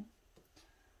purple coming.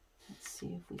 Let's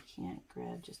see if we can't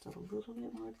grab just a little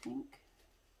bit more pink.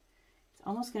 It's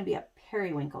almost going to be a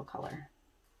periwinkle color.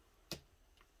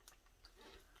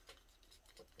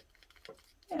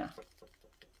 Yeah.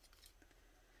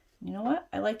 You know what?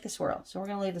 I like the swirl, so we're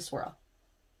going to leave the swirl.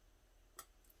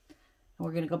 And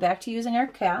we're going to go back to using our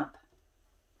cap.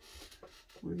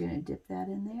 We're going to dip that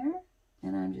in there,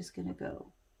 and I'm just going to go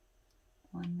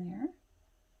 1 there,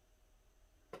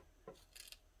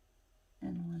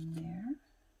 and 1 there,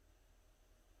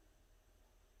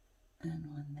 and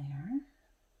 1 there,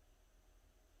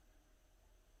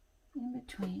 in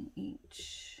between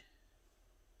each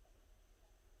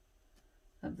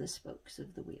of the spokes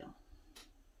of the wheel.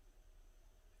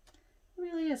 It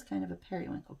really is kind of a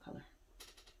periwinkle color.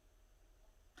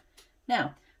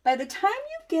 Now, by the time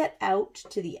you get out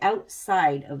to the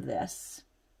outside of this,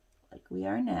 like we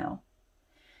are now,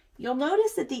 you'll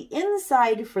notice that the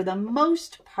inside, for the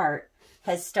most part,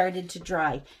 has started to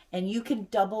dry, and you can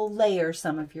double layer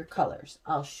some of your colors.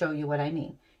 I'll show you what I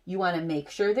mean. You want to make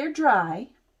sure they're dry,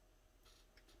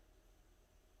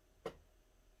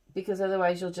 because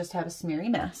otherwise you'll just have a smeary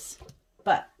mess.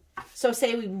 But, so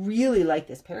say we really like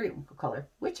this periwinkle color,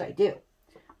 which I do.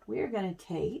 We're going to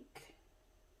take,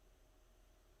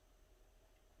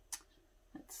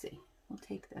 let's see, we'll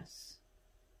take this.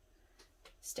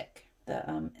 stick,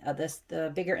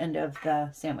 the bigger end of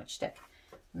the sandwich stick.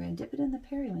 We're going to dip it in the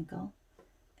periwinkle,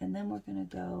 and then we're going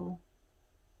to go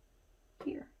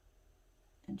here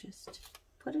and just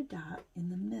put a dot in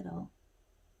the middle.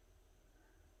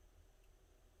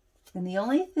 And the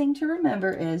only thing to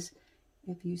remember is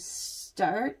if you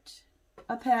start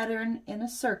a pattern in a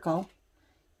circle,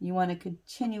 you want to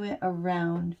continue it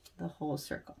around the whole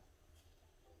circle.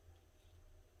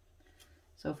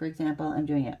 So for example, I'm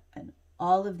doing it in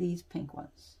all of these pink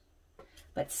ones.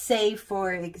 But say,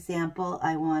 for example,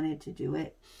 I wanted to do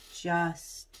it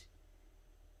just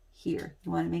here.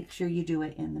 You want to make sure you do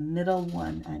it in the middle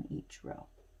one on each row.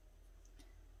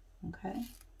 Okay?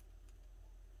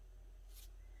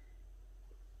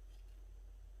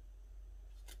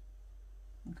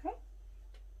 Okay.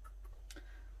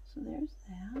 So there's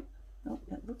that. Oh,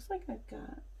 it looks like I've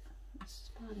got a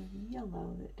spot of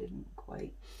yellow that didn't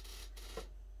quite.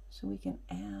 So we can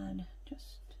add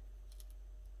just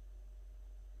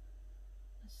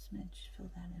a smidge, fill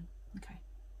that in. Okay.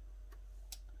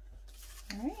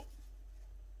 All right.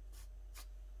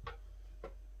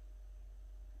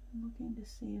 I'm looking to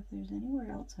see if there's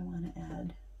anywhere else I want to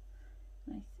add.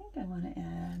 And I think I want to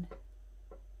add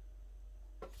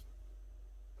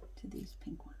to these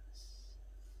pink ones.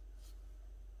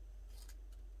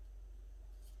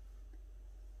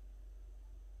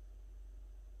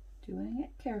 Doing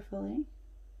it carefully.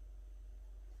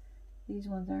 These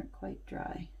ones aren't quite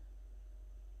dry.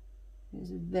 It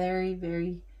is a very,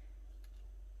 very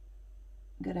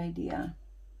good idea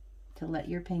to let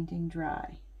your painting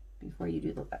dry before you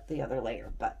do the other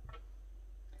layer. But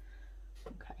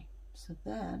okay, so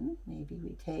then maybe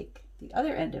we take the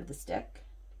other end of the stick,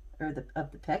 or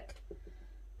of the pick,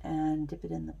 and dip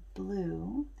it in the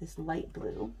blue, this light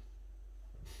blue,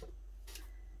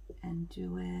 and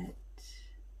do it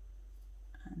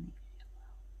on the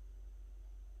yellow.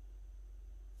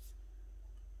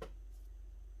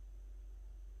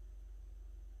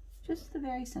 Just the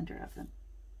very center of them.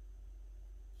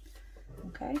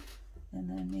 Okay, and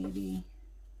then maybe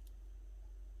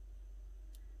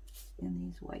in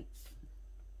these whites.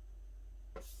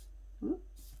 Ooh.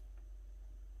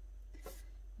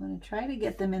 I'm going to try to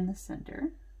get them in the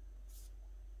center.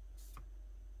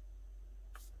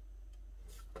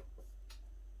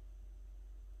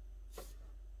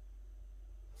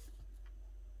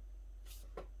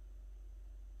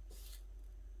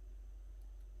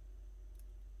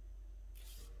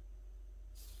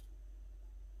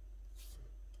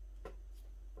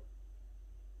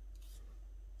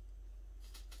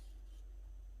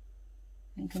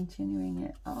 And continuing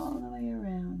it all the way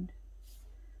around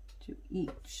to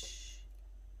each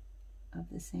of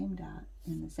the same dot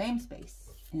in the same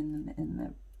space in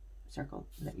the circle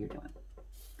that you're doing.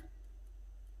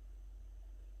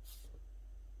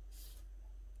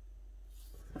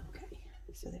 Okay,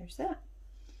 so there's that.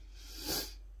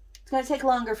 It's going to take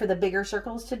longer for the bigger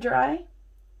circles to dry,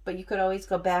 but you could always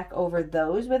go back over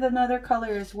those with another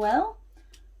color as well.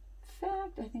 In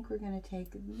fact, I think we're going to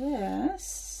take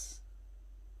this.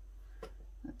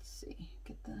 Let's see,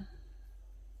 get the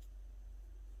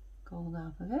gold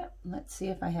off of it. Let's see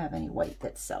if I have any white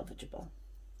that's salvageable.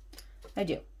 I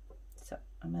do. So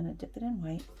I'm going to dip it in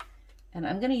white, and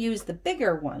I'm going to use the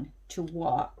bigger one to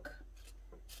walk.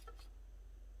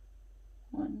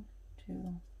 1,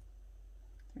 2,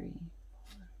 3,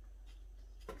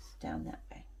 4, 6, down that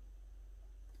way.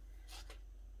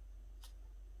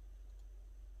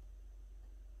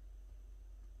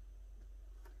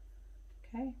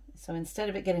 Okay, so instead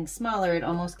of it getting smaller, it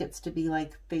almost gets to be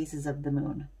like phases of the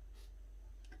moon.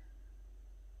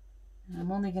 And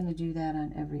I'm only going to do that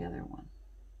on every other one.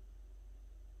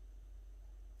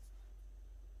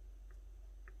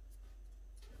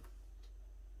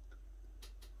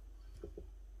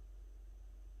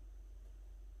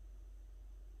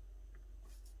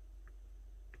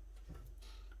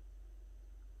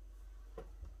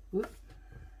 Whoop.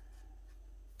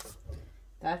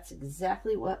 That's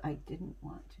exactly what I didn't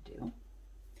want to do.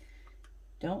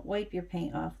 Don't wipe your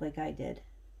paint off like I did.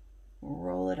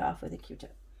 Roll it off with a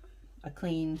Q-tip, a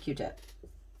clean Q-tip.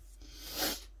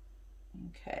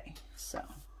 Okay, so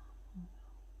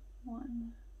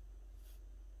 1.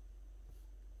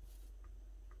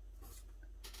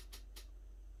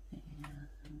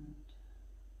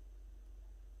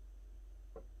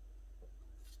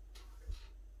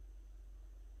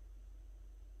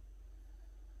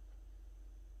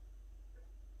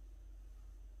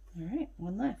 All right,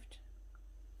 1 left.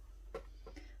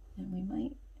 And we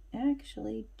might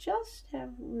actually just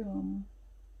have room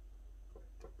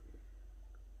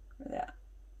for that.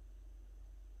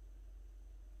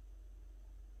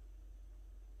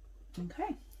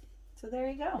 Okay, so there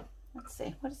you go. Let's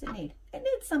see, what does it need? It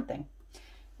needs something.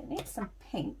 It needs some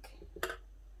pink.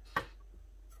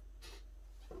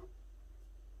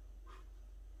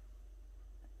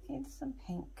 It needs some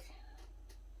pink.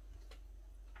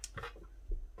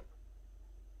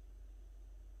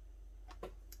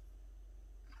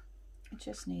 It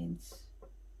just needs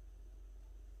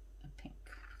a pink.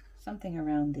 Something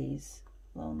around these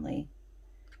lonely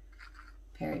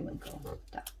periwinkle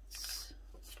dots.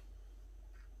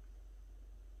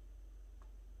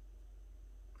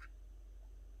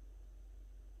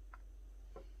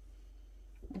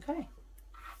 Okay.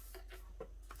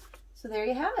 So there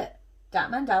you have it. Dot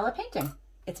mandala painting.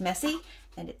 It's messy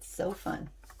and it's so fun.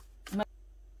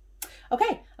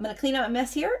 Okay, I'm going to clean up a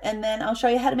mess here and then I'll show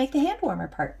you how to make the hand warmer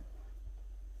part.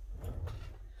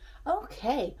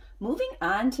 Okay, moving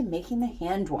on to making the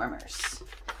hand warmers.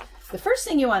 The first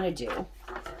thing you want to do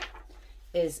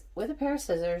is with a pair of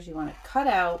scissors, you want to cut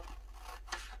out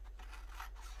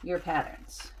your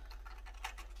patterns.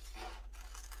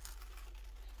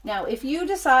 Now, if you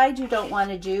decide you don't want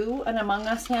to do an Among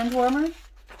Us hand warmer,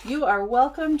 you are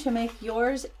welcome to make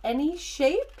yours any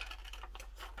shape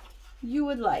you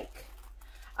would like.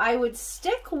 I would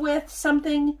stick with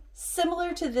something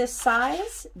similar to this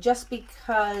size just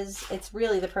because it's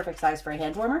really the perfect size for a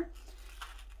hand warmer.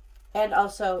 And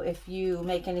also, if you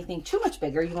make anything too much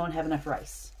bigger, you won't have enough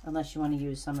rice unless you want to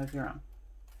use some of your own.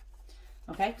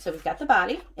 Okay, so we've got the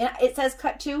body. And it says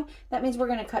cut 2. That means we're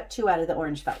going to cut 2 out of the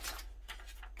orange felt.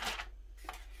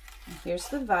 And here's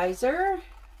the visor.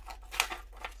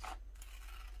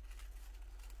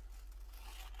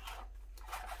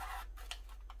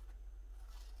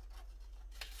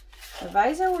 The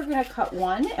visor, we're going to cut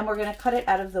 1, and we're going to cut it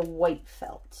out of the white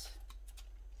felt.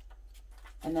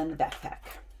 And then the backpack.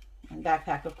 And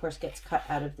backpack, of course, gets cut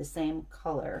out of the same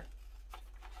color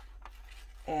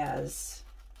as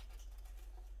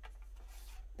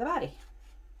the body.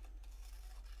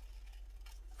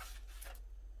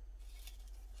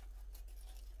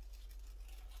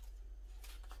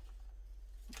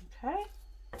 Okay.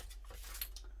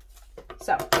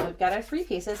 So we've got our 3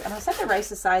 pieces. I'm going to set the rice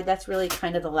aside. That's really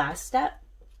kind of the last step.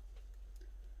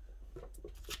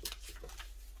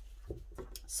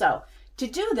 So to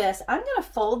do this, I'm going to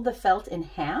fold the felt in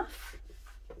half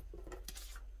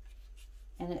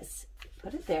and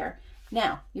put it there.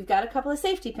 Now you've got a couple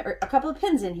of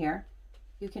pins in here.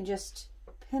 You can just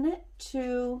pin it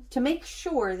to make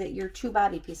sure that your 2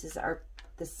 body pieces are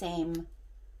the same,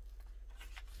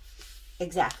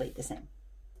 exactly the same.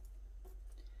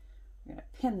 We're going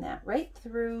to pin that right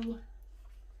through.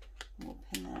 We'll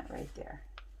pin that right there.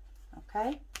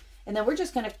 Okay, and then we're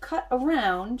just going to cut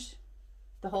around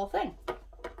the whole thing,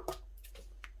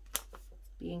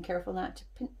 being careful not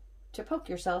to poke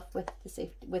yourself with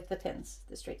the pins,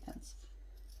 the straight pins.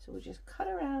 So we just cut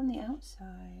around the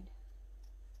outside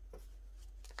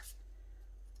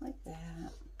like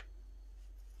that.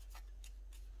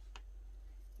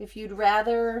 If you'd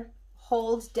rather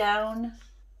hold down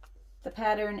the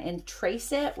pattern and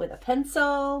trace it with a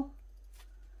pencil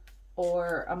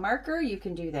or a marker, you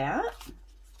can do that.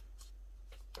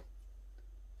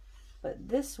 But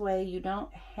this way you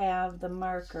don't have the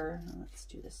marker. Let's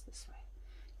do this way.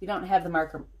 You don't have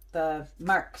the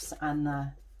marks on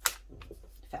the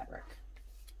fabric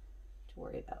to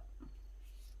worry about.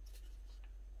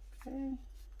 Okay.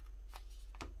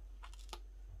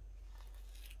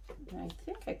 And I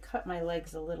think I cut my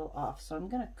legs a little off, so I'm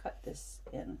going to cut this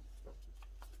in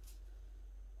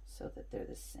so that they're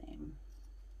the same.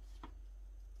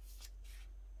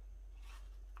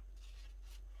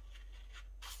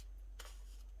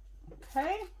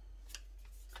 Okay,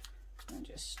 and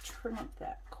just trim up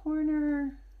that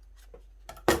corner,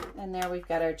 and there we've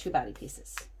got our 2 body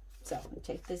pieces. So we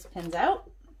take these pins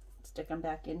out, stick them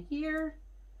back in here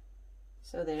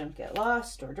so they don't get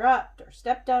lost or dropped or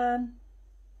stepped on.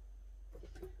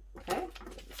 Okay,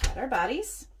 we've got our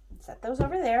bodies. Set those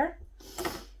over there.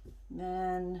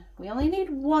 Then we only need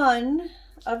 1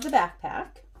 of the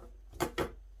backpack. So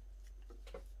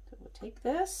we'll take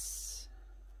this,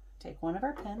 take 1 of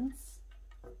our pins,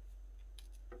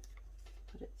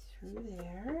 put it through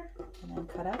there, and then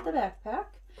cut out the backpack.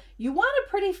 You want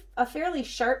a fairly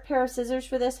sharp pair of scissors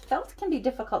for this. Felt can be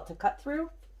difficult to cut through.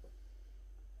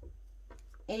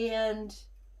 And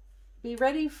be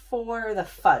ready for the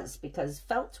fuzz, because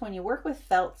felt, when you work with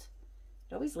felt,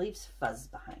 it always leaves fuzz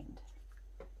behind.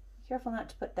 Be careful not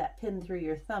to put that pin through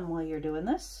your thumb while you're doing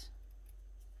this.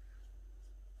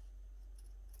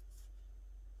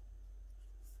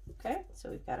 Okay, so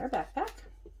we've got our backpack.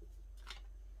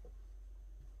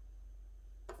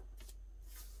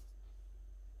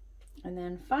 And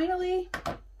then finally,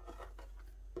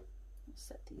 we'll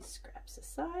set these scraps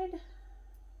aside.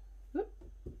 Whoop.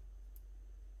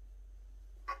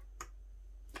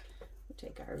 We'll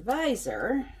take our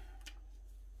visor,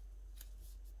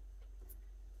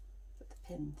 put the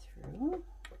pin through.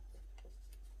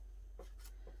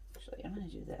 Actually, I'm going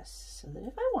to do this so that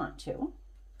if I want to,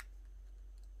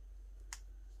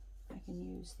 I can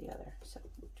use the other. So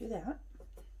we'll do that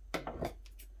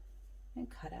and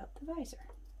cut out the visor.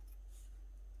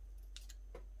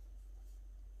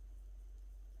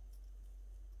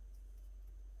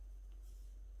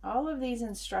 All of these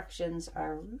instructions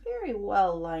are very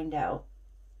well laid out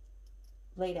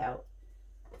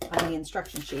on the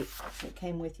instruction sheet that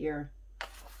came with your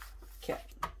kit.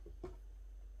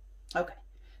 Okay,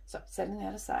 so setting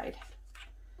that aside,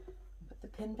 put the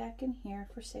pin back in here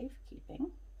for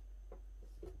safekeeping.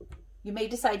 You may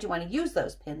decide you want to use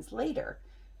those pins later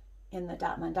in the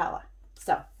dot mandala.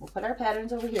 So we'll put our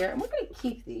patterns over here, and we're going to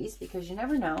keep these because you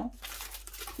never know,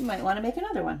 you might want to make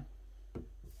another one.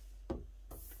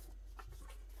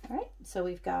 All right, so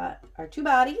we've got our two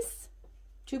body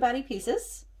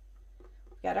pieces.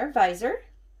 We've got our visor.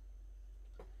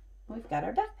 We've got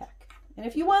our backpack. And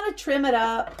if you want to trim it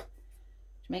up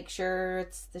to make sure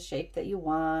it's the shape that you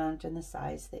want and the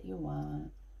size that you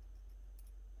want,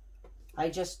 I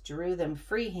just drew them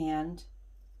freehand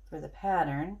for the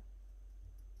pattern.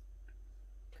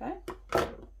 Okay.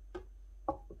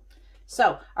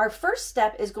 So our first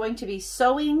step is going to be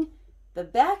sewing the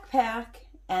backpack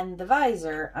and the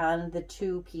visor on the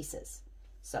two pieces.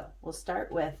 So we'll start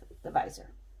with the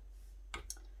visor.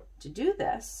 To do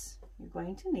this, you're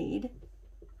going to need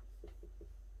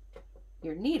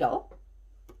your needle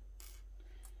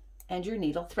and your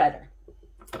needle threader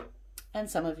and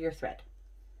some of your thread.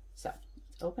 So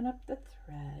open up the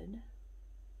thread.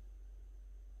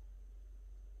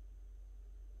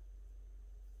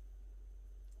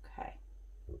 Okay.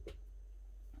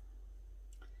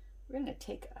 We're going to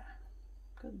take a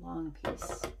good long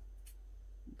piece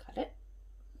and cut it.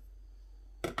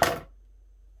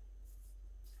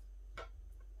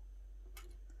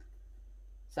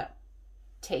 So,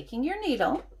 taking your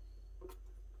needle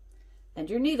and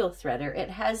your needle threader,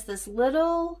 it has this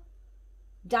little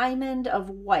diamond of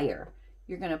wire.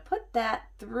 You're going to put that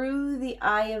through the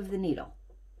eye of the needle.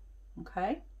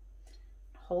 Okay?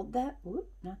 Hold that,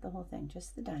 whoop, not the whole thing,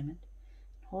 just the diamond.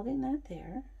 Holding that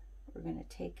there, we're going to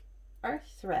take our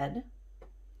thread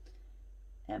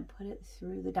and put it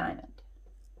through the diamond.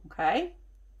 Okay?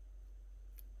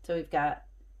 So we've got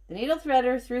the needle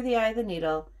threader through the eye of the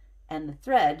needle and the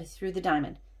thread through the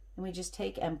diamond. And we just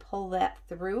take and pull that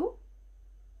through,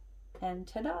 and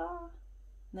ta-da!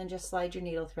 And then just slide your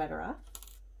needle threader off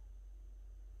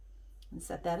and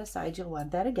set that aside. You'll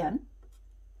want that again.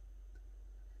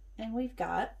 And we've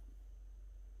got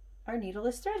our needle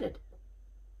is threaded.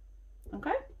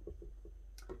 Okay?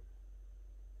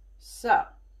 So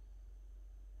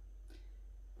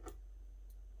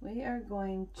we are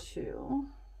going to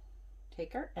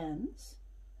take our ends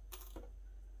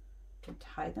and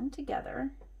tie them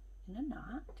together in a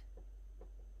knot.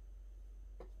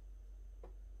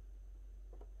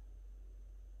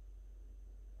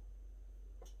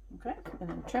 Okay, and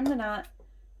then trim the knot,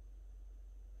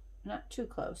 not too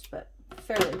close, but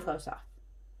fairly close off.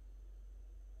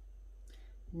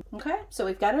 Okay, so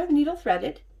we've got our needle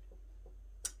threaded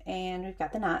and we've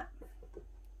got the knot.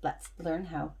 Let's learn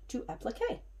how to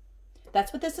applique.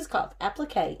 That's what this is called.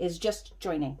 Applique is just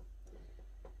joining.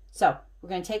 So we're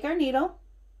going to take our needle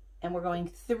and we're going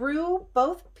through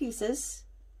both pieces,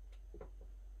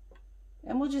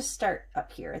 and we'll just start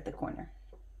up here at the corner.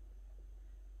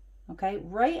 Okay,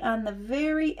 right on the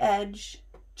very edge,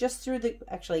 just through the,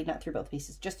 actually not through both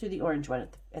pieces, just through the orange one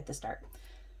at the start.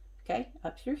 Okay,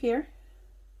 up through here,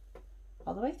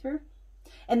 all the way through.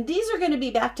 And these are going to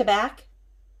be back to back,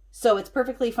 so it's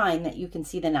perfectly fine that you can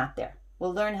see the knot there.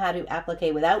 We'll learn how to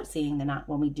applique without seeing the knot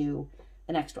when we do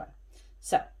the next one.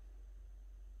 So,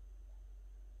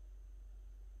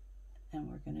 and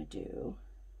we're going to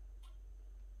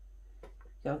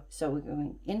so we're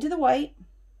going into the white,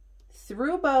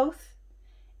 through both,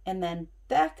 and then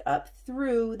back up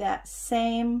through that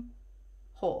same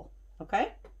hole,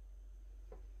 okay?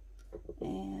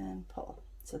 And pull.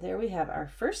 So there we have our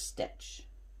first stitch,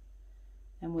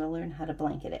 and we'll learn how to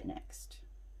blanket it next.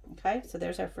 Okay, so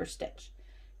there's our first stitch.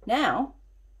 Now,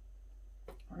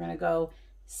 we're going to go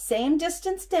same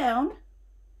distance down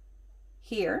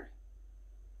here,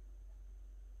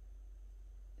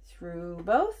 through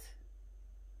both,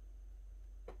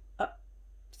 up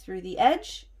through the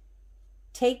edge,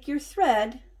 take your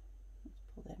thread, let's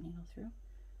pull that needle through,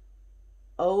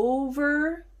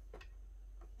 over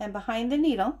and behind the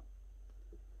needle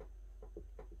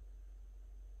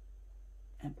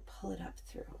and pull it up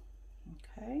through.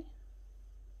 Okay.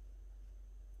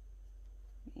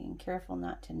 Being careful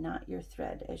not to knot your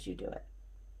thread as you do it.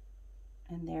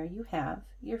 And there you have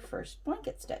your first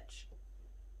blanket stitch.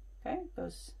 Okay,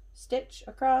 goes stitch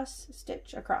across,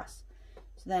 stitch across.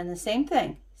 So then the same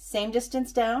thing, same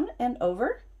distance down and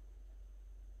over.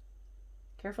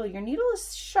 Careful, your needle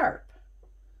is sharp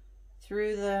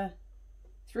through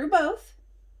both.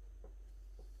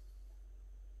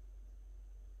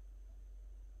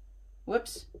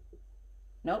 Whoops.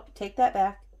 Nope, take that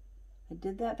back. I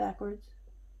did that backwards.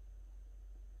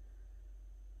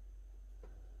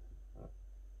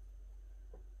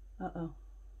 Uh-oh.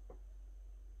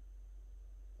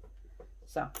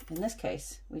 So in this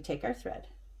case, we take our thread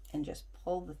and just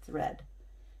pull the thread,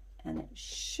 and it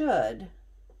should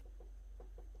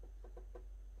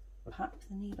pop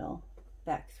the needle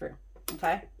back through.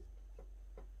 Okay?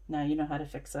 Now you know how to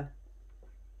fix a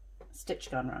stitch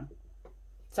gone wrong.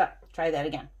 So try that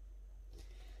again.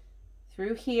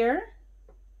 Through here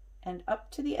and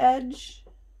up to the edge.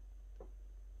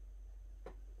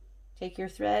 Take your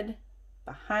thread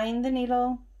behind the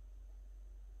needle.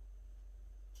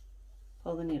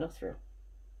 Pull the needle through.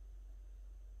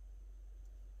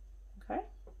 Okay?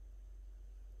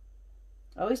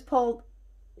 Always pull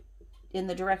in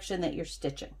the direction that you're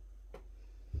stitching.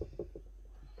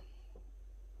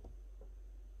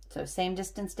 So same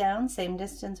distance down, same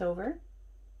distance over.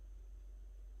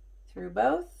 Through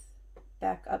both,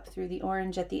 back up through the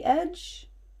orange at the edge,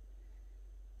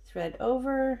 thread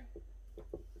over,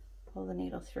 pull the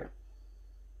needle through.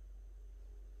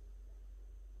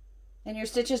 And your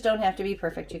stitches don't have to be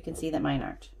perfect. You can see that mine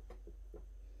aren't.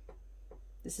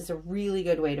 This is a really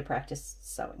good way to practice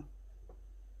sewing.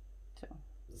 So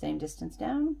same distance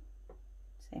down,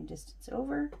 same distance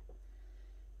over,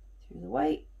 through the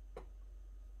white,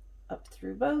 up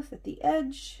through both at the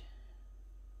edge.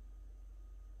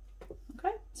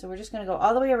 Okay, so we're just going to go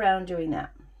all the way around doing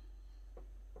that.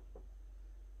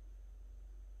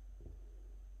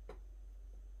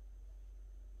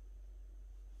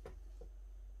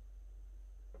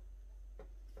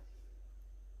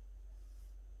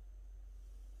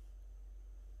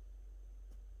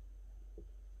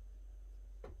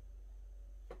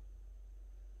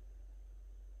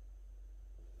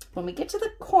 When we get to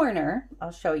the corner,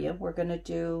 I'll show you, we're going to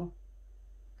do,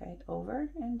 okay, over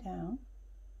and down.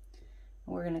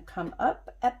 And we're going to come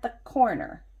up at the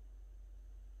corner.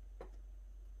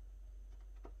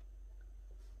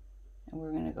 And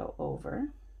we're going to go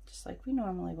over, just like we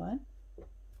normally would.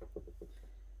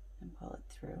 And pull it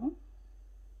through.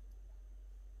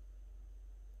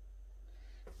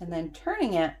 And then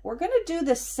turning it, we're going to do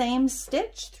the same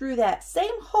stitch through that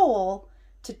same hole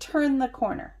to turn the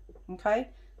corner, okay?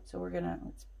 So we're gonna,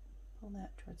 let's pull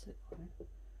that towards the corner.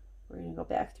 We're gonna go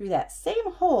back through that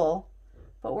same hole,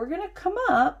 but we're gonna come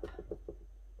up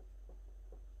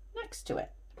next to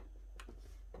it.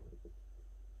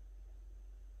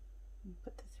 And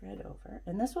put the thread over,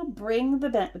 and this will bring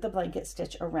the blanket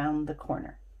stitch around the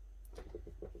corner,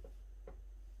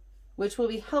 which will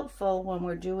be helpful when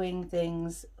we're doing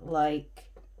things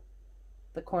like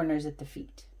the corners at the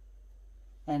feet,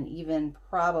 and even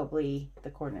probably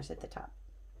the corners at the top.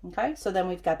 Okay, so then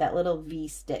we've got that little V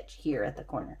stitch here at the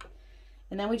corner.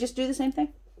 And then we just do the same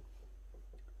thing.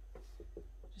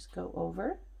 Just go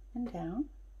over and down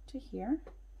to here.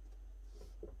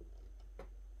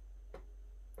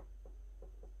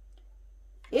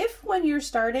 If when you're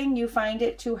starting you find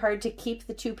it too hard to keep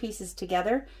the two pieces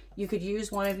together, you could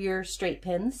use one of your straight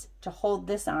pins to hold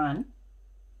this on.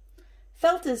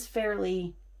 Felt is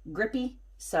fairly grippy,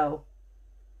 so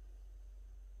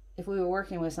if we were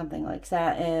working with something like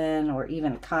satin or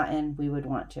even cotton, we would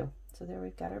want to. So there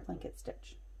we've got our blanket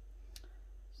stitch.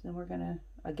 So then we're going to,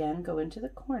 again, go into the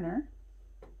corner.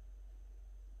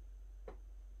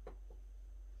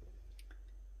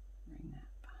 Bring that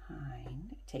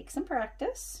behind. Take some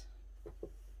practice.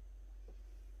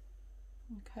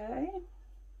 Okay.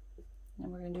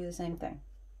 And we're going to do the same thing.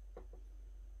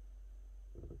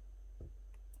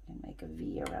 And make a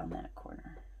V around that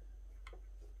corner.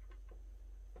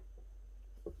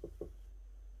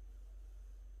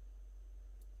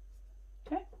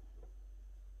 Okay,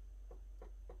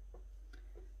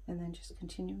 and then just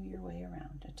continue your way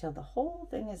around until the whole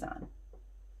thing is on.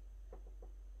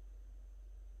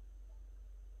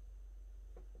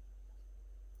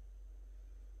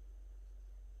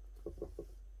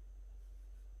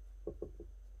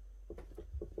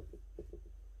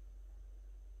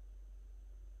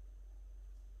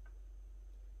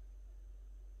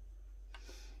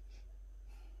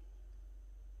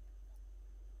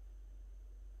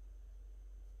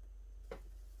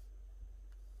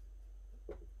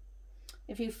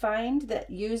 If you find that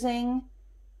using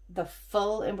the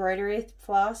full embroidery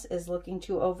floss is looking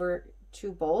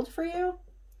too bold for you,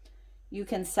 you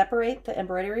can separate the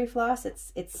embroidery floss.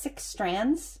 It's 6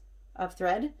 strands of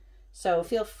thread, so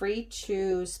feel free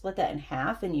to split that in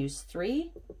half and use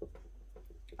 3.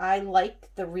 I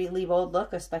like the really bold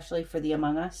look, especially for the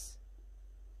Among Us,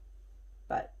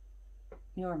 but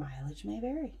your mileage may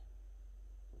vary.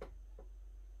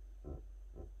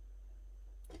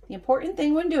 The important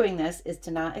thing when doing this is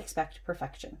to not expect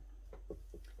perfection.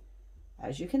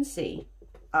 As you can see,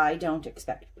 I don't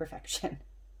expect perfection.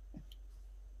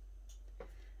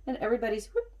 And everybody's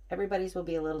will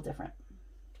be a little different.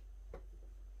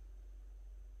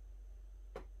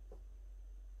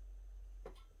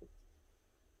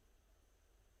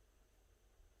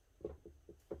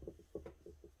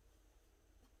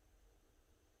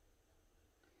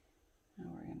 Now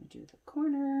we're going to do the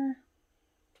corner.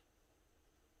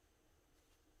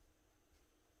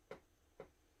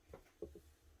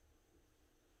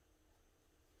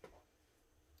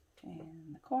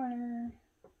 And the corner.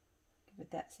 Give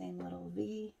it that same little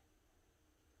V.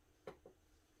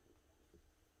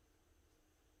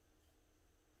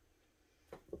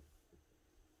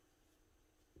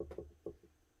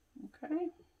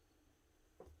 Okay.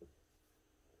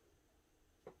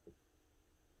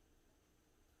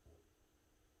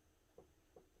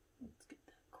 Let's get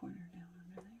that corner down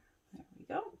under there. There we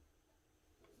go.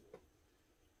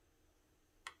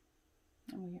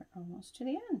 And we are almost to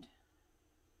the end.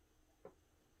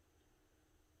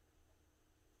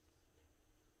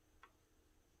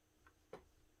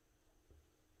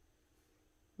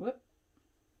 Whoop.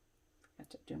 Got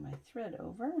to do my thread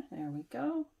over. There we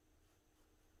go.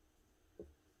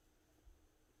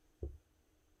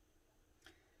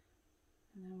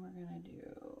 And then we're going to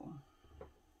do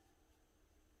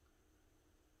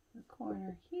the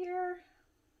corner here,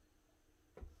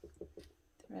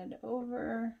 thread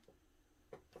over,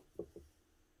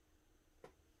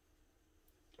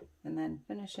 and then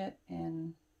finish it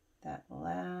in that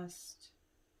last,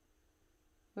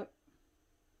 whoop,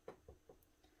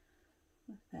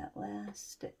 with that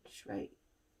last stitch right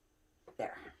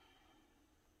there.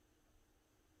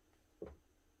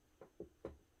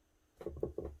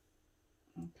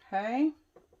 Okay,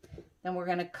 then we're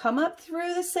going to come up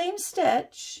through the same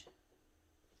stitch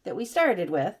that we started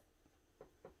with.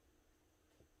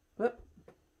 Whoop.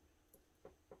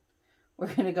 We're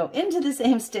going to go into the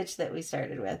same stitch that we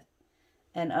started with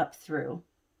and up through.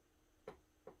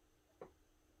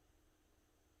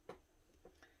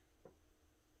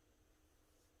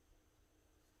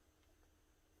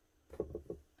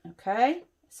 Okay,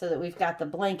 so that we've got the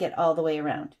blanket all the way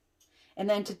around. And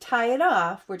then to tie it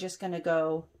off, we're just going to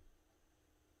go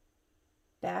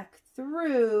back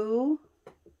through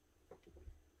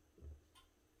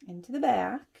into the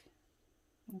back.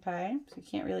 Okay, so you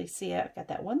can't really see it. I've got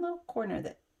that one little corner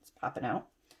that's popping out.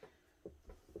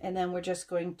 And then we're just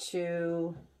going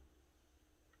to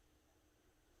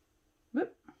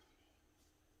whoop,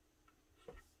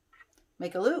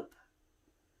 make a loop,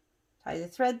 tie the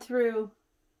thread through,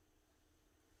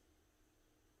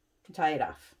 and tie it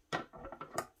off,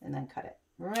 and then cut it.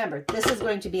 Remember, this is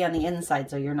going to be on the inside,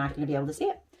 so you're not going to be able to see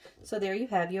it. So there you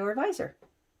have your visor.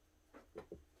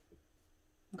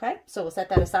 Okay, so we'll set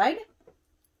that aside.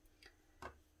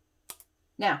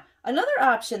 Now, another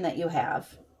option that you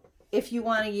have, if you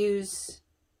want to use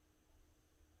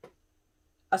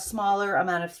a smaller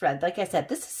amount of thread, like I said,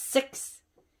 this is 6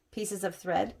 pieces of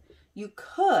thread. You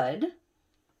could,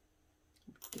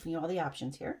 giving you all the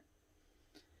options here,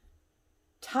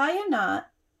 tie a knot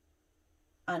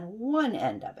on one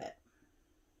end of it,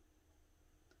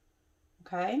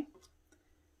 okay,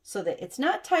 so that it's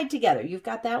not tied together. You've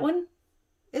got that one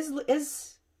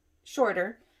is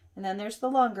shorter, and then there's the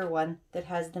longer one that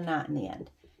has the knot in the end.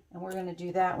 And we're going to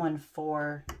do that one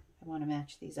for, I want to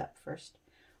match these up first.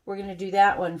 We're going to do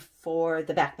that one for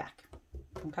the backpack,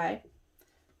 okay?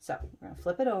 So we're going to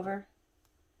flip it over,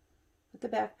 put the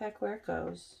backpack where it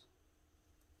goes,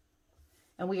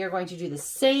 and we are going to do the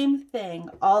same thing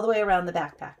all the way around the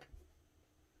backpack.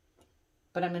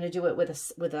 But I'm going to do it with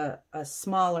a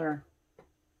smaller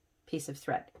piece of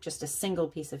thread, just a single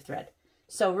piece of thread.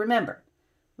 So remember,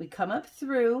 we come up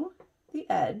through the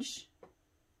edge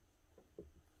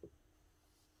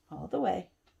all the way,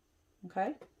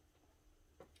 okay?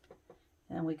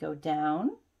 And then we go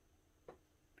down,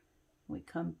 we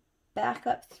come back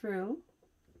up through.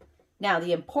 Now,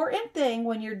 the important thing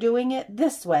when you're doing it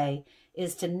this way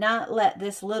is to not let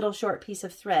this little short piece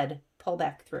of thread pull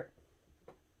back through,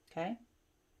 okay?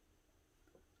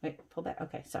 Wait, pull back,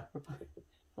 okay, so we're pulling,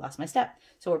 lost my step.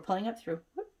 So we're pulling up through,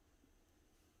 whoop,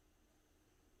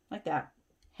 like that.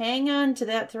 Hang on to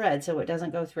that thread so it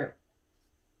doesn't go through.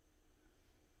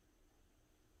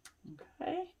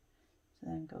 Okay, so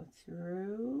then go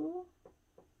through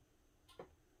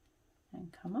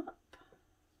and come up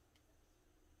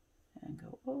and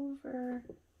go over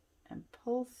and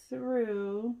pull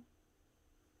through,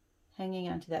 hanging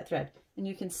onto that thread. And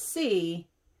you can see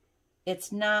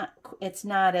it's not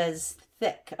as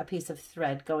thick a piece of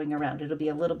thread going around. It'll be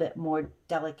a little bit more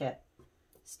delicate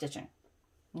stitching.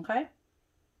 Okay,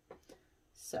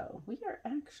 so we are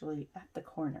actually at the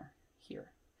corner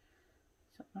here.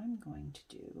 So I'm going to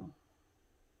do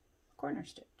a corner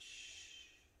stitch.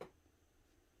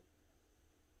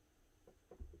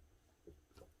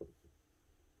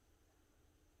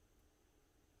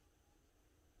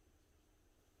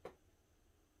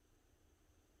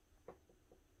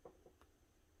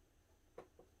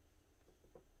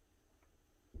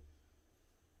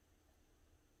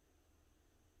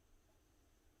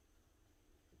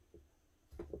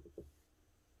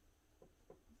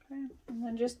 Okay, and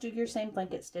then just do your same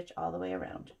blanket stitch all the way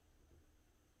around.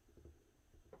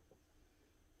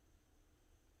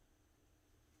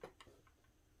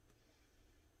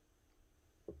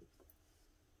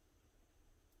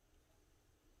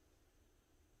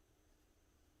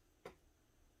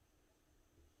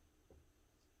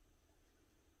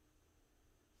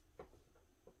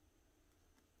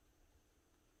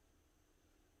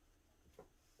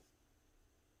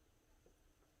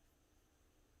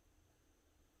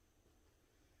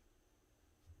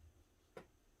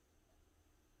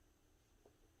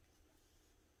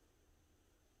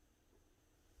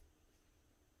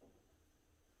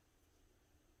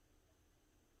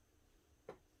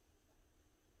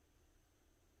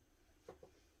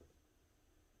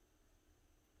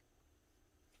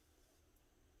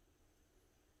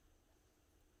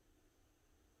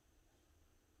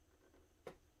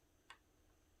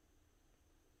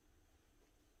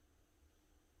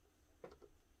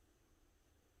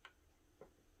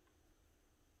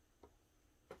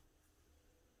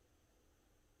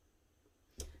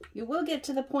 You will get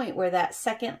to the point where that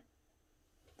second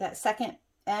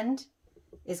end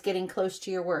is getting close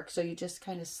to your work. So you just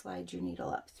kind of slide your needle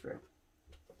up through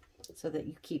so that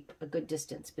you keep a good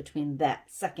distance between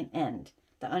that second end,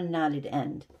 the unknotted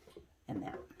end, and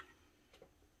that.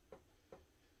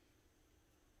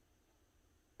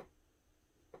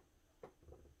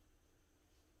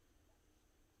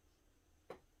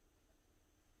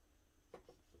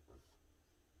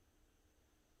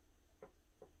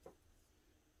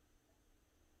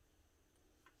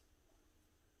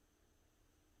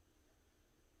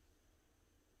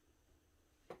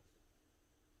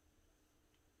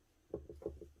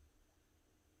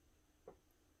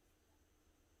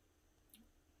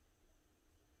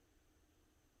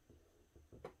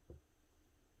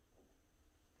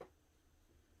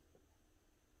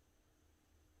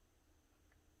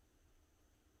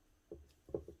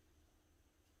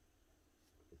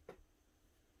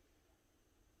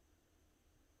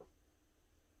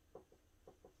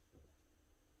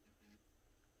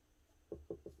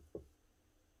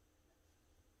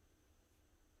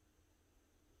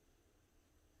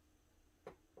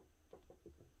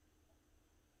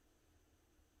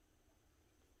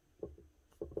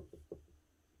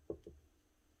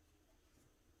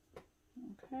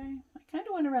 Okay, I kind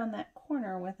of went around that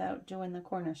corner without doing the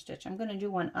corner stitch. I'm going to do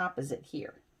one opposite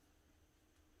here.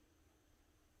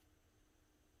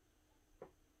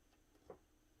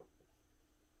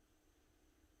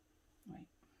 Wait,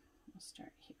 we'll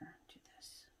start here, do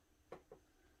this,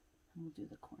 and we'll do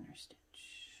the corner stitch.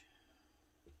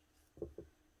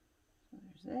 So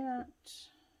there's that.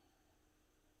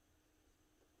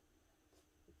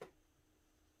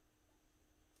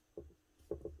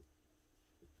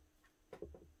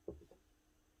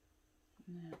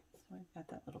 Yeah, so I've got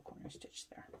that little corner stitch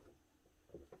there.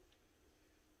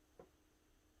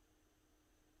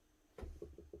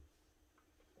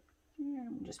 Here,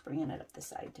 I'm just bringing it up the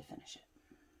side to finish it.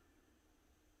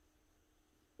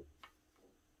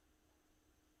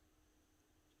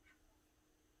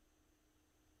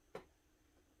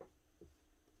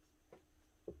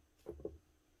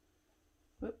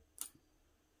 Whoop.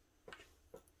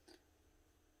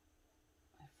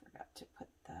 I forgot to put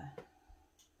the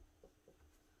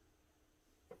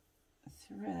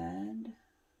thread.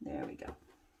 There we go.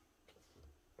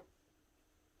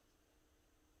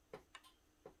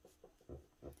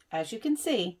 As you can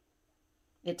see,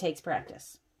 it takes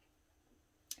practice.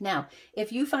 Now,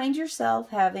 if you find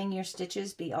yourself having your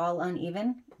stitches be all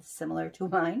uneven, similar to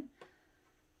mine,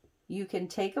 you can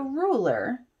take a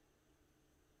ruler.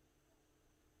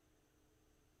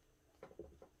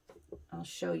 I'll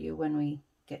show you when we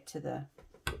get to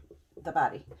the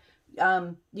body.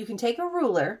 You can take a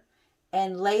ruler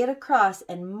and lay it across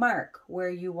and mark where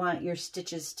you want your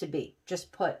stitches to be.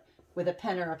 Just put, with a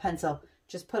pen or a pencil,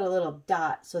 just put a little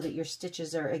dot so that your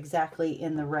stitches are exactly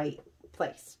in the right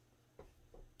place.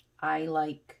 I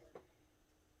like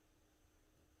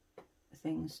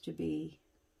things to be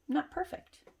not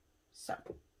perfect, so.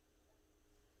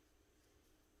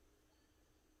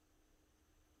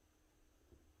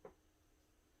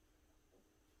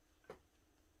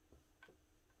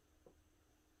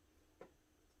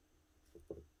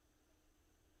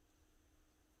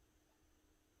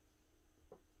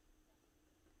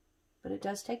 But it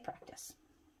does take practice.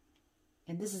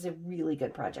 And this is a really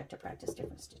good project to practice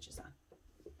different stitches on.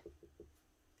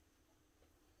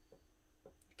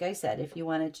 Like I said, if you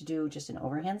wanted to do just an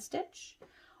overhand stitch,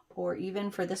 or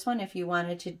even for this one, if you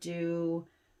wanted to do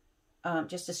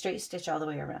just a straight stitch all the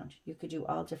way around, you could do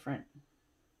all different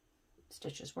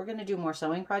stitches. We're going to do more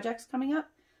sewing projects coming up,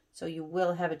 so you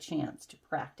will have a chance to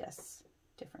practice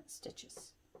different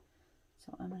stitches.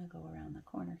 So I'm going to go around the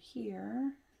corner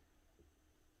here.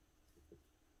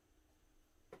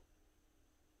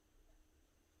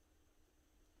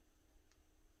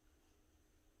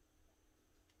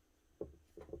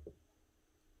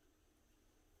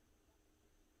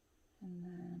 And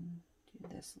then do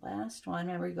this last one.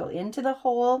 Remember, you go into the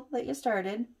hole that you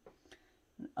started,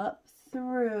 and up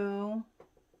through.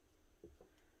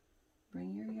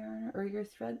 Bring your yarn or your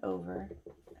thread over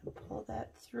and pull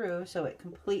that through so it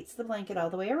completes the blanket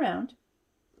all the way around.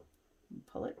 And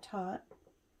pull it taut.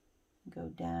 Go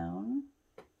down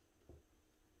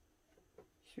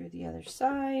through the other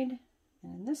side.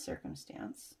 And in this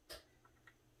circumstance,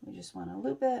 we just want to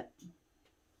loop it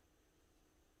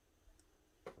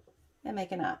and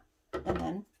make a knot, and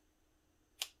then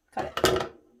cut it.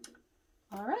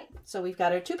 All right, so we've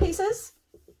got our two pieces,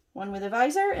 one with a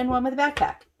visor and one with a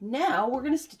backpack. Now we're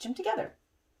going to stitch them together.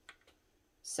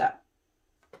 So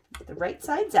the right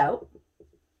side's out.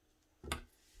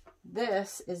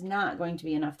 This is not going to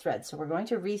be enough thread, so we're going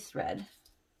to rethread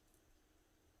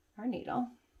our needle.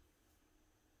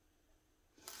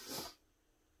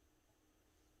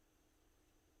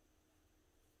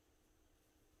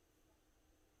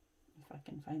 If I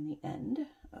can find the end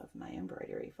of my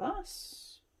embroidery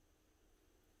floss.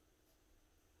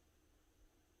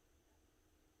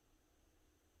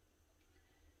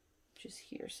 Which is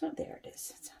here. So there it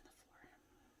is. It's on the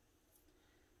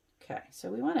floor. Okay, so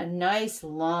we want a nice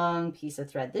long piece of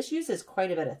thread. This uses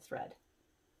quite a bit of thread.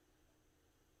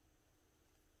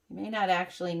 You may not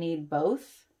actually need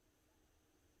both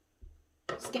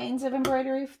skeins of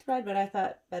embroidery thread, but I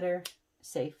thought better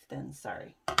safe than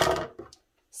sorry.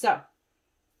 So,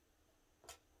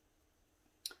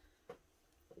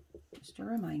 just a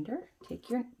reminder, take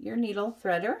your needle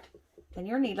threader and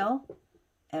your needle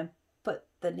and put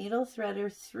the needle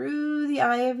threader through the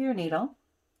eye of your needle,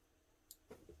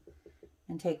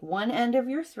 and take one end of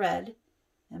your thread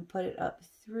and put it up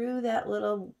through that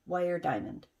little wire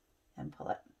diamond and pull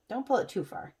it. Don't pull it too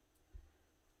far.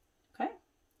 Okay?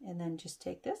 And then just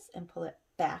take this and pull it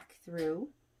back through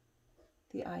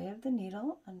the eye of the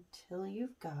needle until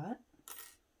you've got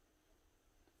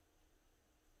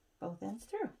both ends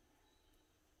through.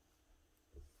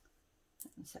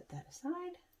 And set that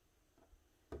aside.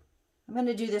 I'm going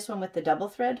to do this one with the double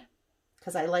thread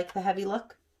because I like the heavy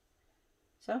look.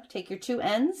 So take your two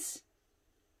ends,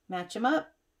 match them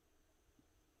up.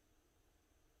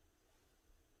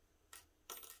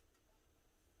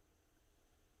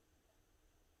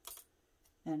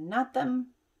 And knot them.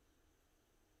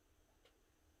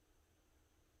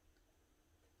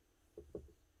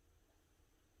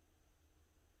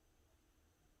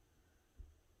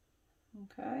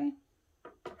 Okay.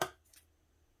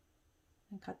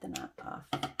 And cut the knot off,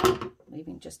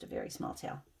 leaving just a very small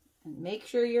tail. And make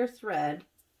sure your thread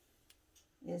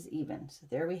is even. So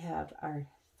there we have our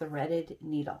threaded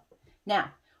needle.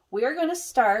 Now, we're going to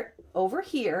start over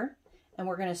here and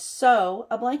we're going to sew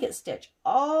a blanket stitch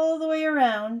all the way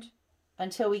around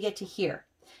until we get to here,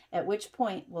 at which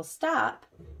point we'll stop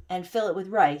and fill it with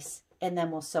rice, and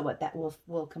then we'll sew it back.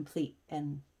 We'll complete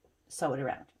and sew it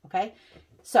around, okay?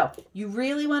 So you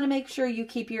really want to make sure you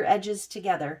keep your edges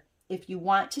together. If you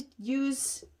want to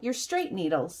use your straight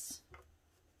needles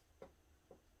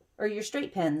or your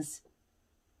straight pins,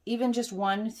 even just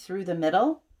one through the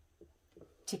middle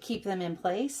to keep them in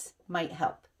place might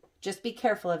help. Just be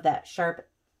careful of that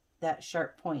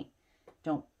sharp point.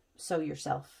 Don't sew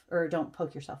yourself, or don't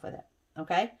poke yourself with it,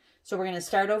 okay? So we're going to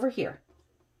start over here.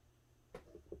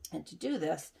 And to do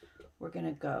this, we're going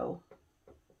to go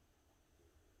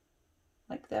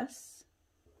like this.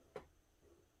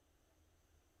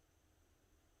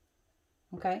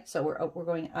 Okay, so we're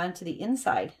going on to the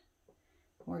inside.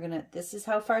 This is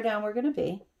how far down we're gonna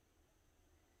be.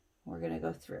 We're gonna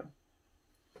go through.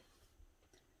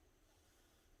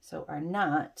 So our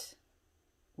knot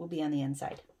will be on the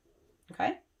inside,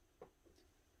 okay?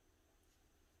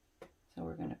 So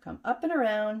we're gonna come up and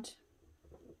around.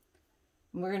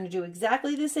 And we're gonna do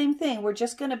exactly the same thing. We're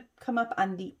just gonna come up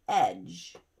on the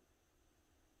edge,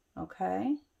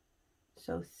 okay?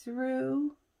 So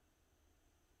through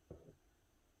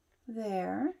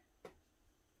there,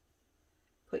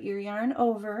 put your yarn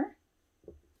over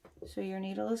so your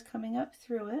needle is coming up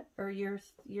through it, or your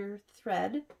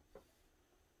thread.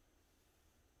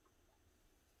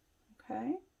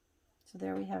 Okay, so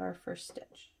there we have our first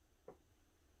stitch.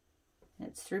 And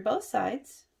it's through both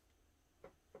sides.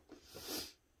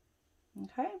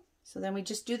 Okay, so then we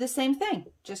just do the same thing.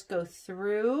 Just go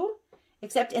through,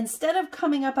 except instead of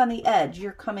coming up on the edge,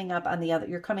 you're coming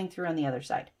through on the other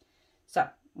side. So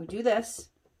we do this,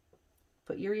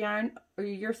 put your yarn or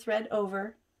your thread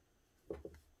over,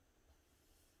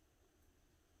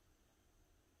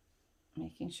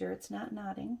 making sure it's not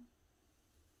knotting,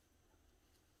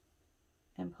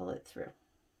 and pull it through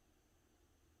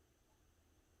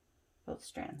both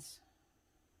strands.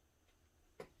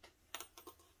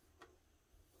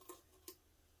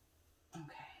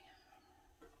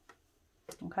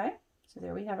 Okay, so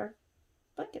there we have our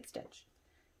blanket stitch,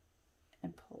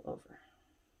 and pull over.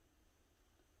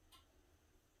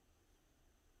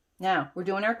 Now we're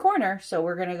doing our corner, so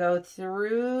we're going to go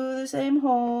through the same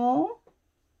hole.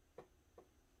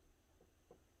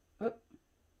 Oop,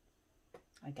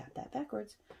 I got that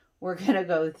backwards. We're going to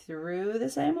go through the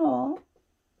same hole.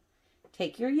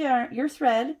 Take your yarn, your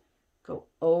thread, go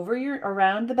over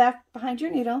around the back behind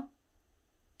your needle.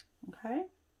 Okay.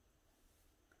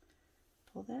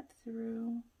 Pull that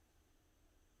through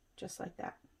just like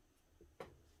that.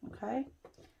 Okay.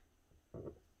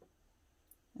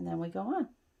 And then we go on.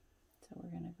 So we're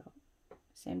going to go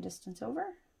same distance over.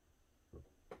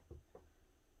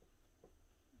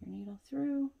 Your needle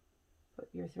through, put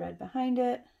your thread behind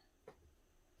it.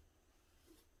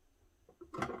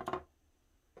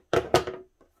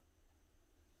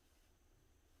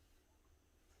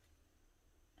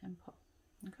 And pull.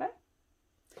 Okay.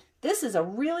 This is a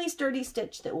really sturdy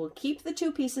stitch that will keep the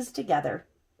two pieces together.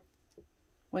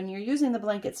 When you're using the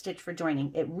blanket stitch for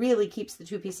joining, it really keeps the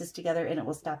two pieces together and it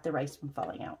will stop the rice from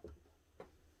falling out.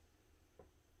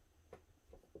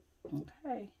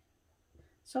 Okay,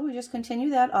 so we just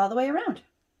continue that all the way around.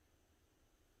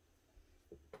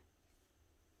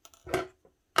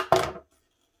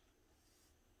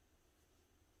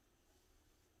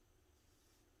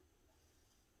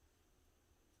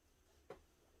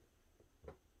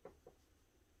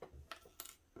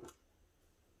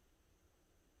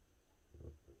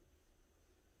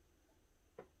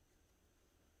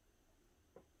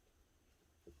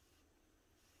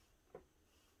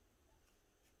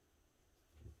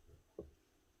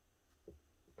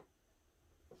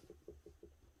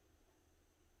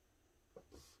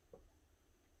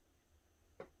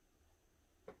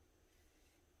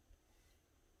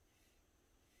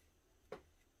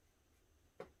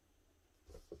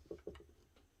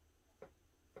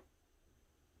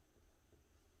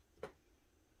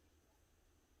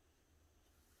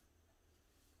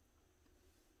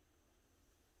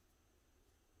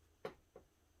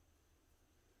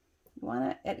 You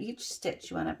want to, at each stitch,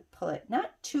 you want to pull it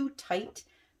not too tight,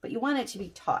 but you want it to be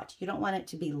taut. You don't want it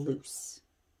to be loose.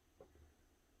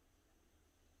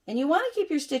 And you want to keep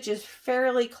your stitches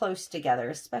fairly close together,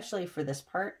 especially for this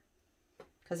part,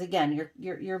 because again,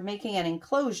 you're making an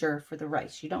enclosure for the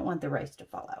rice. You don't want the rice to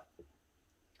fall out.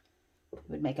 It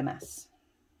would make a mess.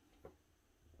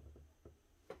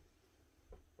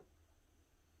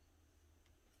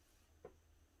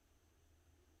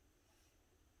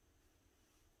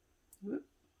 Whoop.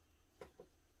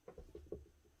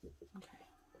 Okay.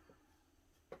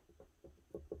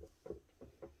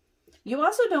 You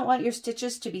also don't want your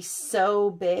stitches to be so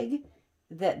big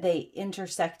that they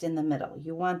intersect in the middle.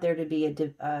 You want there to be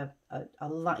a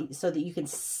line so that you can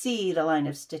see the line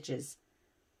of stitches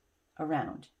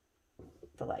around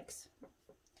the legs.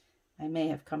 I may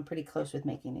have come pretty close with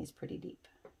making these pretty deep,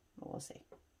 but we'll see.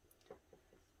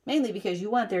 Mainly because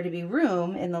you want there to be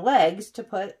room in the legs to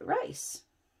put rice.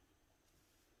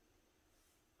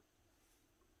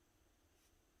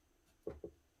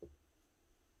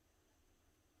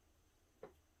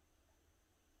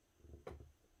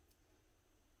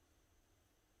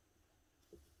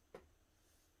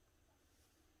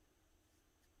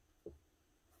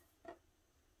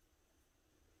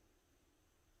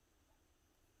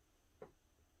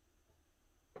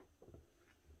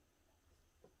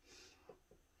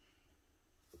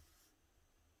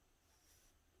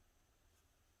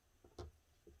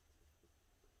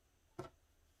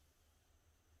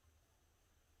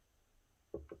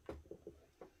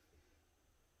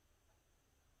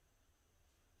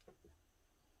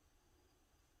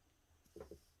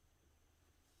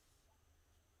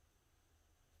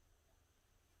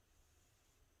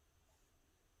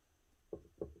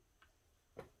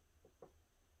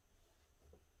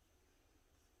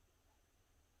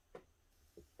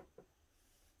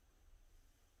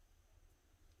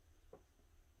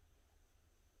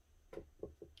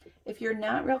 If you're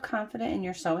not real confident in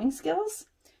your sewing skills,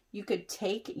 you could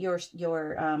take your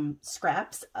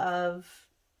scraps of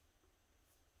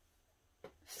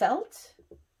felt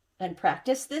and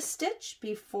practice this stitch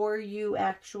before you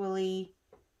actually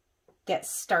get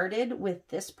started with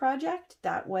this project.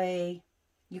 That way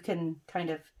you can kind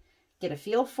of get a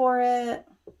feel for it.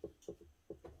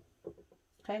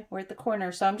 Okay, we're at the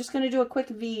corner, so I'm just going to do a quick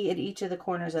V at each of the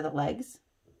corners of the legs.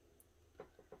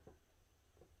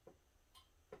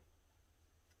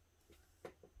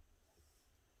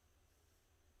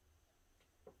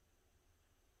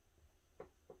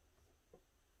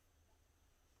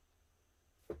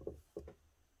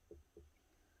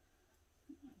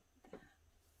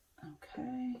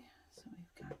 Okay, so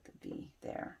we've got the V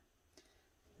there,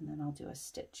 and then I'll do a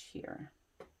stitch here.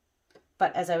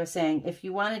 But as I was saying, if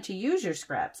you wanted to use your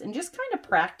scraps and just kind of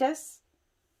practice,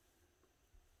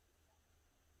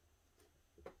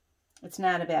 it's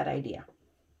not a bad idea.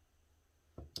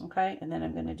 Okay, and then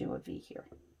I'm going to do a V here.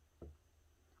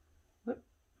 Whoop.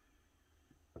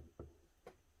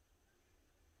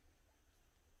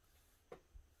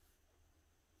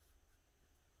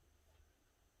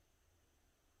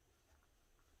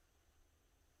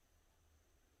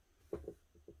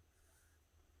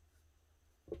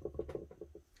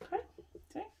 Okay,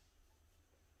 see?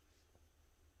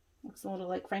 Looks a little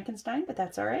like Frankenstein, but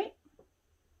that's all right.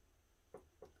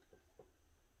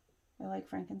 I like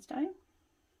Frankenstein.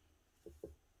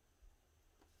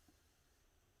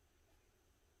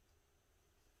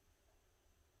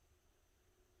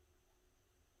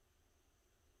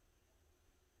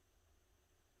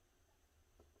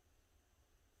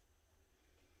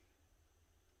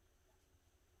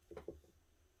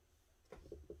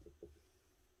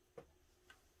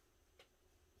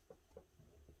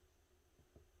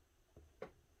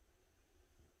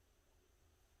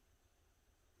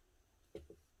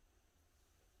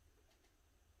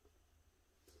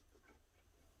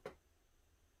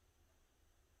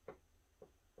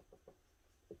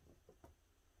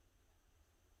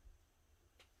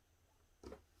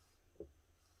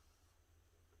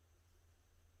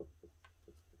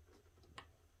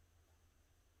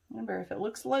 Remember, if it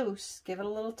looks loose, give it a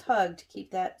little tug to keep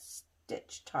that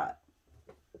stitch taut.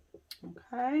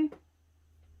 Okay.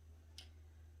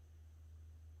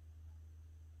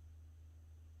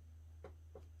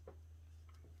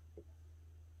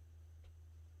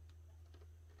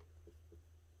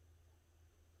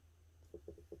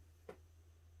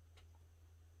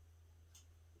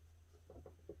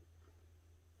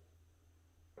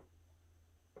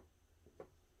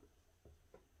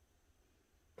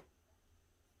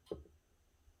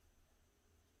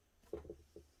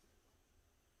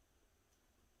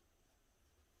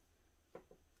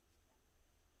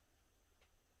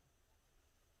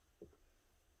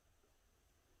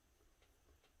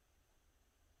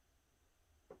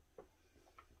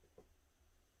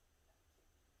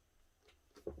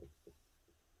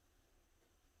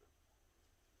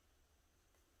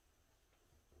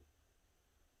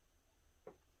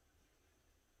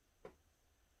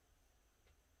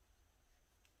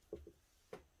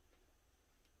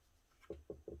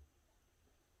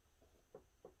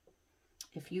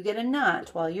 If you get a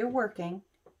knot while you're working,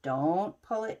 don't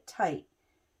pull it tight.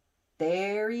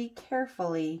 Very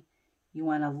carefully, you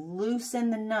want to loosen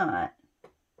the knot.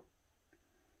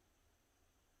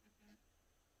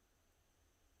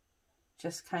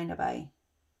 Just kind of by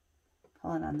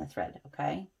pulling on the thread,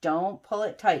 okay? Don't pull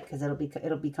it tight because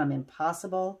it'll become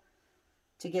impossible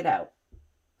to get out.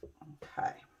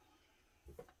 Okay.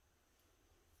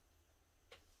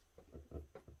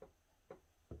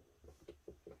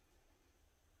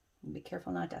 Be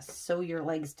careful not to sew your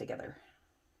legs together.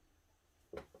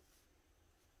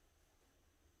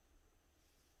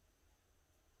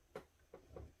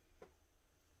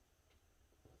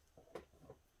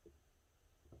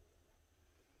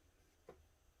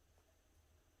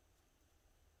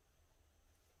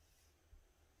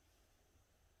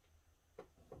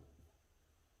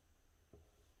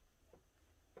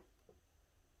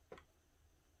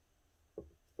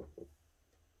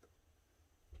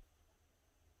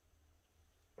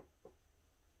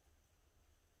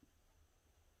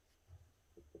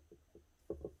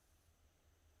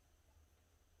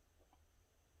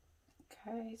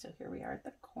 Okay, so here we are at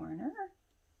the corner.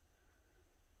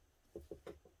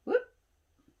 Whoop.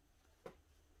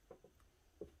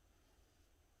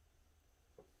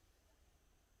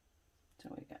 So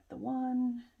we got the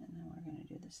one, and then we're going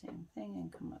to do the same thing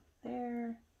and come up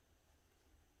there.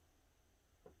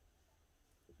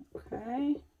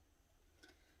 Okay.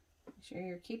 Make sure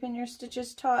you're keeping your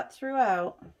stitches taut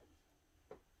throughout.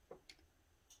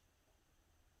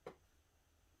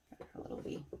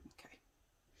 heavy. Okay.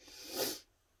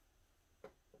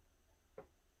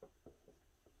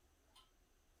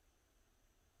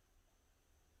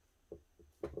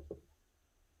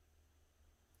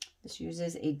 This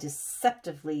uses a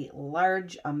deceptively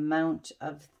large amount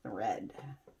of thread.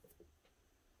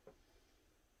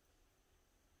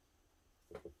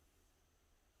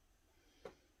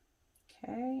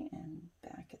 Okay, and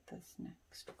back at this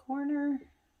next corner.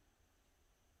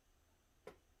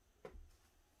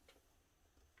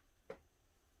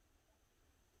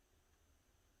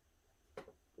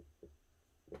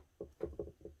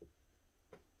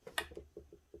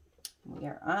 We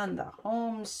are on the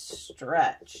home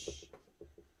stretch.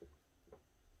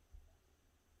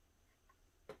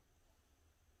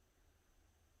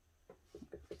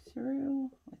 Go through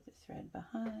with the thread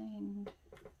behind.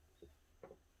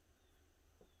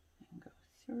 And go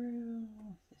through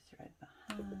with the thread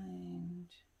behind.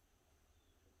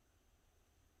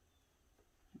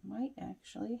 I might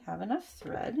actually have enough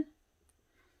thread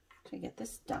to get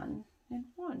this done in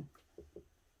one.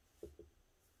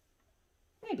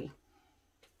 Maybe.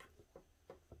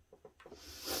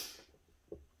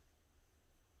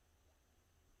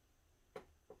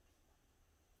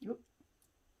 Oop.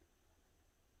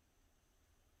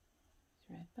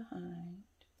 Thread behind.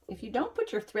 If you don't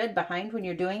put your thread behind when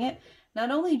you're doing it,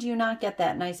 not only do you not get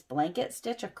that nice blanket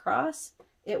stitch across,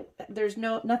 there's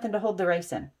nothing to hold the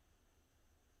rice in.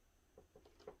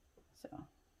 So,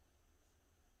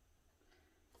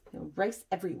 you'll rice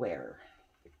everywhere.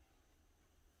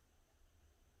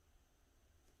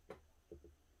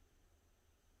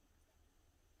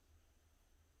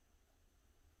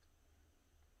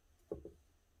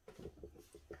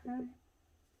 Okay.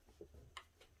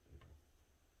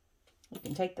 You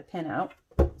can take the pin out.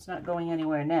 It's not going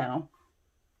anywhere now.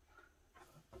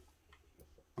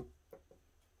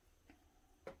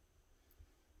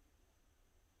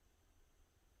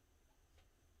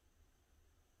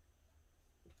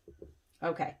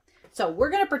 Okay, so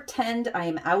we're going to pretend I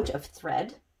am out of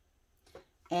thread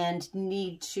and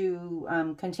need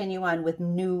to continue on with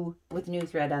new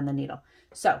thread on the needle.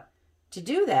 So to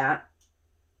do that,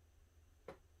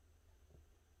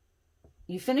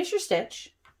 you finish your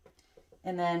stitch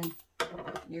and then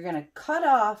you're going to cut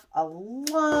off a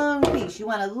long piece. You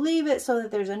want to leave it so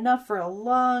that there's enough for a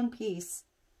long piece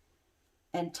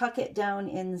and tuck it down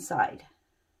inside.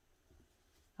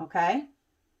 Okay?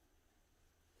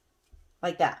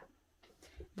 Like that.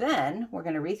 Then we're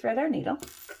going to rethread our needle.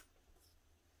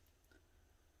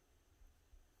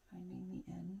 Finding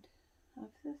the end of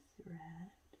the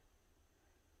thread.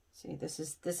 See, this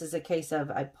is a case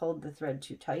of I pulled the thread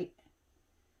too tight.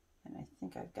 And I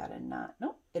think I've got a knot.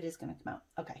 Nope, it is going to come out.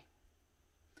 Okay.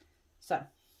 So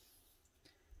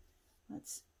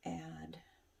let's add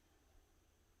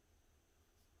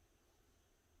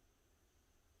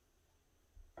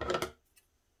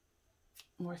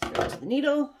more thread to the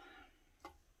needle.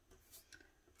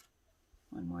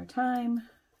 One more time.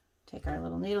 Take our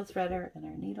little needle threader and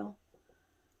our needle.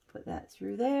 Put that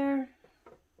through there.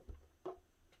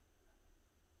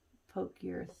 Poke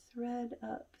your thread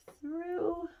up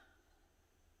through.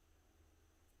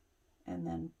 And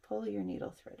then pull your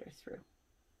needle threader through.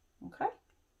 Okay?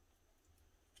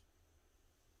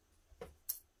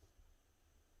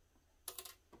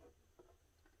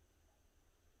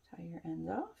 Tie your ends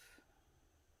off.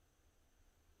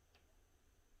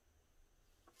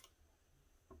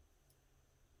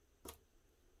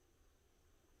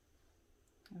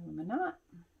 Give them a knot.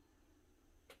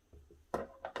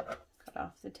 Cut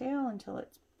off the tail until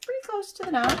it's pretty close to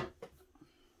the knot.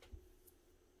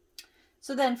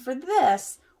 So then for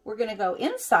this, we're going to go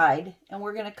inside and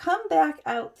we're going to come back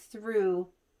out through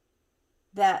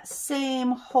that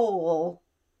same hole,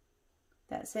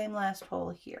 that same last hole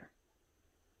here.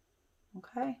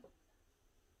 Okay?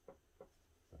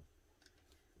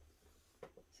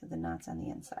 So the knot's on the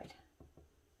inside.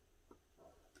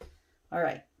 All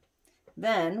right.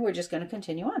 Then we're just going to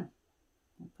continue on.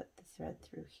 We'll put the thread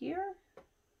through here,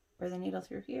 or the needle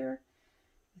through here,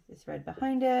 with the thread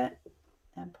behind it,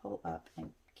 and pull up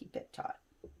and keep it taut.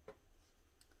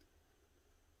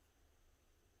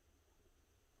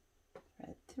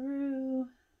 Thread through,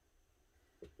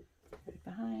 thread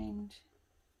behind,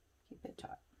 keep it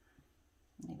taut.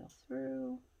 Needle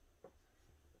through,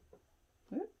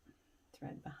 whoop,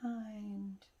 thread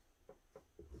behind,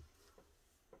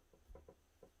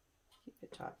 keep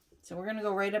it taut. So we're going to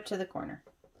go right up to the corner.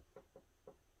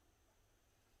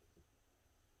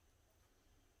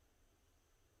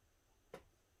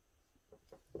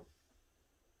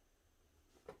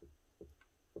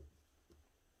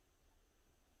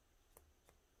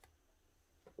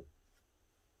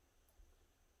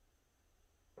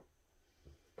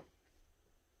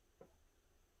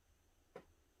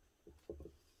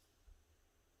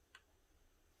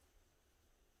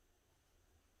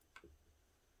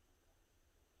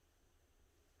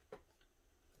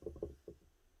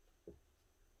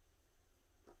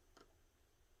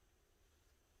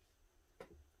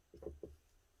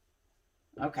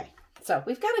 Okay, so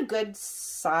we've got a good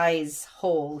size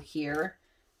hole here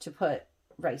to put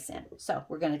rice in. So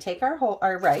we're going to take our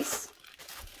rice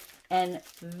and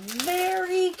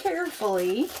very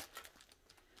carefully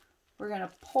we're going to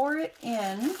pour it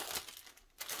in.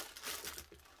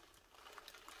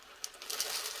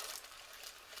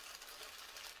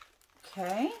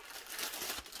 Okay.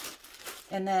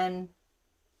 And then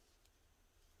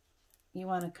you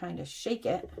want to kind of shake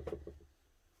it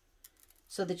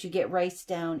so that you get rice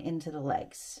down into the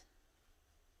legs.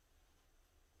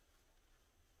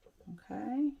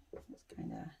 Okay. Just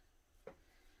kind of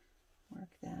work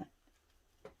that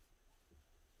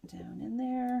down in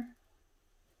there.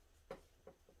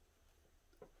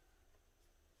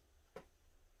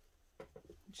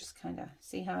 Just kind of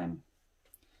see how I'm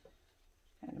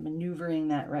kind of maneuvering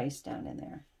that rice down in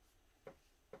there.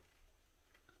 So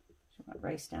I want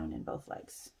rice down in both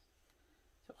legs.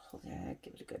 So hold that,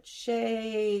 give it a good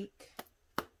shake.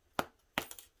 That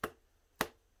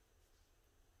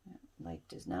leg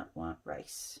does not want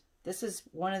rice. This is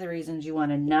one of the reasons you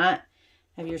want to not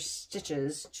have your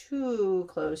stitches too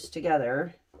close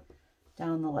together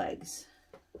down the legs.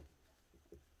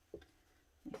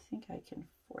 I think I can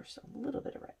force a little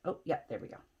bit of rice. Oh, yeah, there we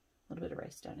go. A little bit of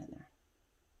rice down in there.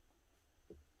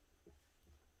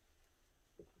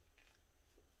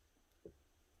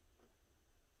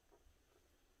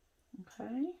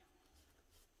 Okay.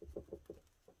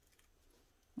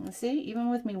 And see, even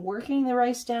with me working the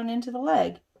rice down into the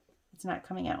leg, it's not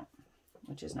coming out,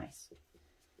 which is nice.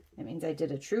 It means I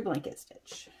did a true blanket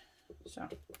stitch. So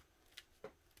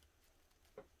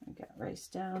I got rice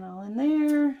down all in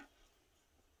there.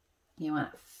 You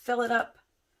want to fill it up.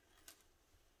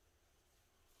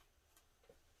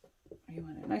 You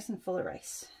want it nice and full of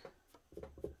rice.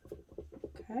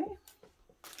 Okay.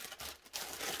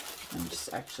 I'm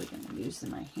just actually going to use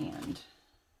my hand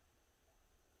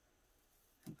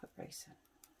and put rice in.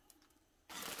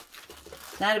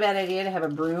 It's not a bad idea to have a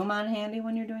broom on handy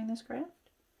when you're doing this craft.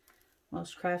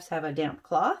 Most crafts have a damp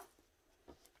cloth.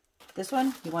 This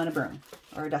one, you want a broom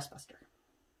or a dustbuster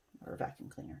or a vacuum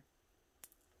cleaner.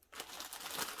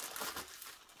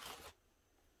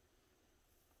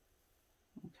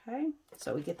 Okay,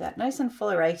 so we get that nice and full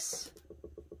of rice.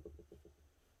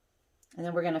 And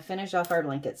then we're going to finish off our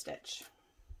blanket stitch.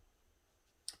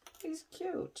 He's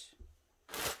cute.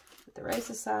 Put the rice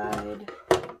aside.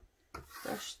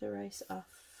 Brush the rice off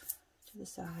to the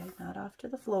side, not off to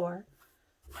the floor.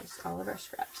 Just all of our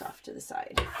scraps off to the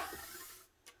side.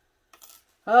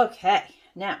 Okay,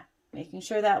 now making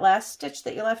sure that last stitch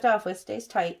that you left off with stays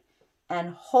tight and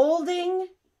holding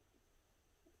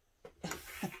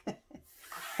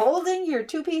holding your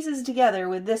two pieces together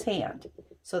with this hand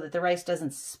so that the rice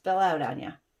doesn't spill out on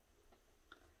you.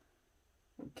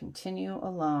 We'll continue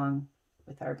along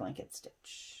with our blanket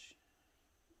stitch.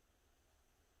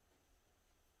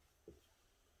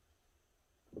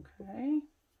 Okay.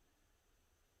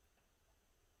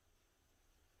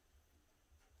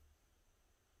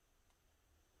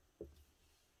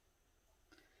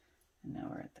 And now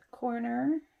we're at the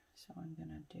corner, so I'm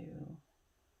going to do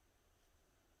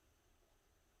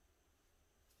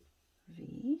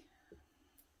V,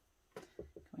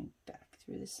 going back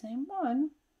through the same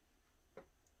one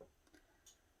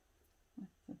with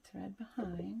the thread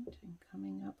behind and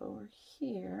coming up over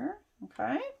here,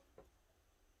 okay?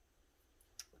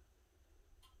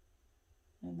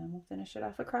 And then we'll finish it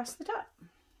off across the top.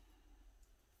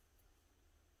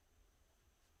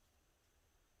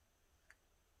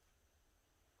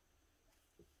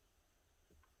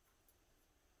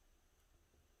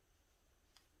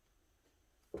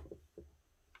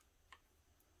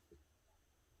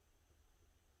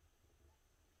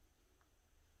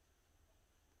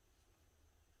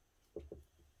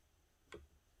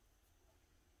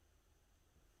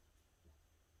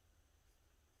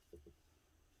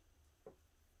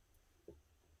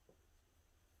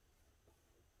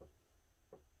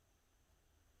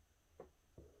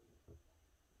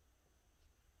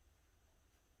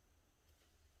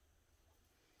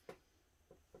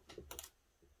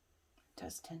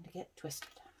 Does tend to get twisted.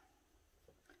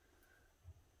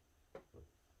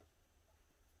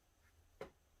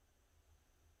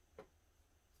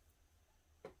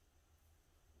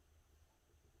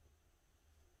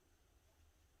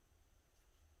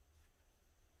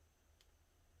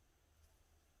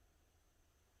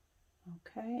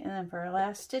 Okay, and then for our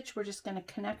last stitch, we're just going to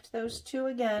connect those two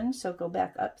again. So go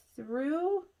back up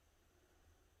through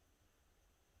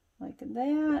like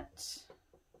that.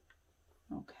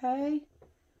 Okay.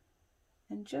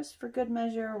 And just for good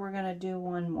measure, we're going to do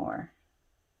one more.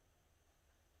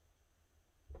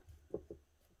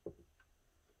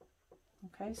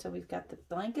 Okay, so we've got the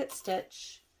blanket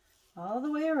stitch all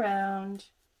the way around.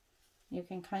 You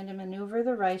can kind of maneuver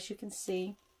the rice, you can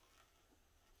see.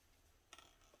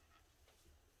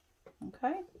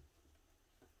 Okay.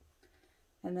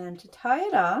 And then to tie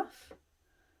it off,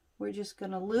 we're just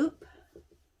going to loop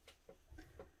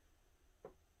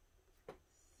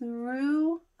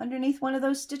through underneath one of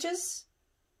those stitches.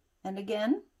 And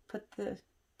again, put the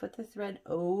thread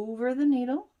over the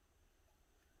needle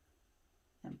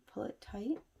and pull it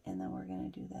tight, and then we're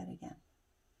going to do that again.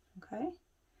 Okay?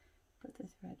 Put the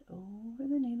thread over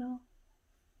the needle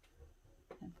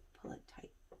and pull it tight.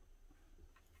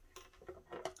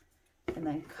 And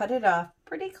then cut it off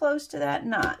pretty close to that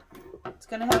knot. It's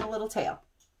going to have a little tail.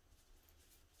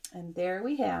 And there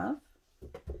we have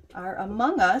our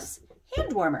Among Us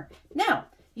hand warmer. Now,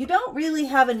 you don't really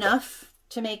have enough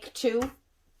to make 2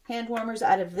 hand warmers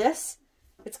out of this.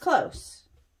 It's close.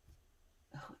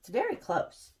 Oh, it's very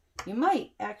close. You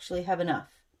might actually have enough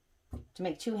to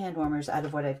make 2 hand warmers out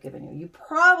of what I've given you. You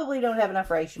probably don't have enough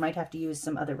rice. You might have to use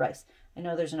some other rice. I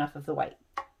know there's enough of the white.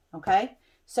 Okay?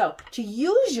 So to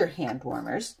use your hand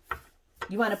warmers,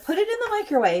 you want to put it in the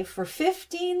microwave for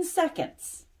 15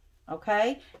 seconds.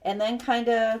 Okay? And then kind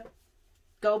of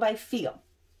go by feel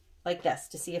like this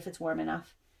to see if it's warm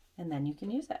enough. And then you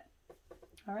can use it.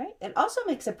 All right? It also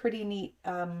makes a pretty neat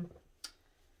kind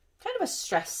of a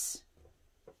stress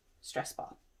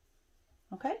ball.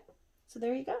 Okay? So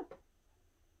there you go.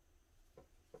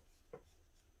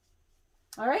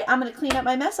 All right, I'm going to clean up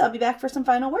my mess. I'll be back for some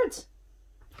final words.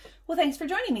 Well, thanks for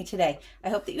joining me today. I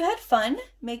hope that you had fun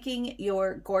making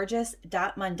your gorgeous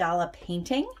dot mandala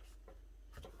painting,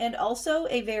 and also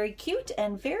a very cute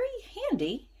and very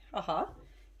handy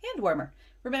hand warmer.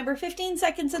 Remember, 15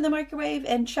 seconds in the microwave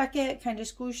and check it. Kind of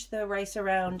squish the rice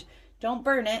around. Don't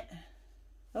burn it.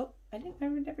 Oh, I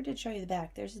never did show you the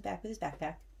back. There's his back with his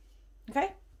backpack.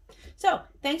 Okay? So,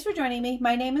 thanks for joining me.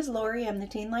 My name is Lori. I'm the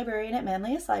teen librarian at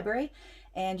Manlius Library,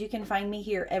 and you can find me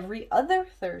here every other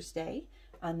Thursday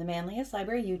on the Manlius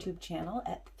Library YouTube channel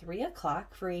at 3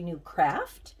 o'clock for a new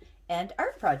craft and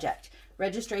art project.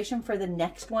 Registration for the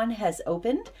next one has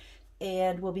opened,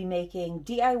 and we'll be making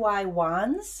DIY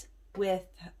wands with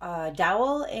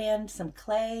dowel and some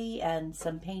clay and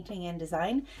some painting and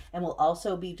design, and we'll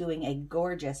also be doing a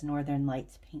gorgeous Northern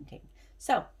Lights painting.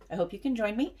 So, I hope you can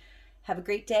join me. Have a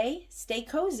great day, stay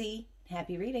cozy,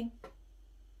 happy reading.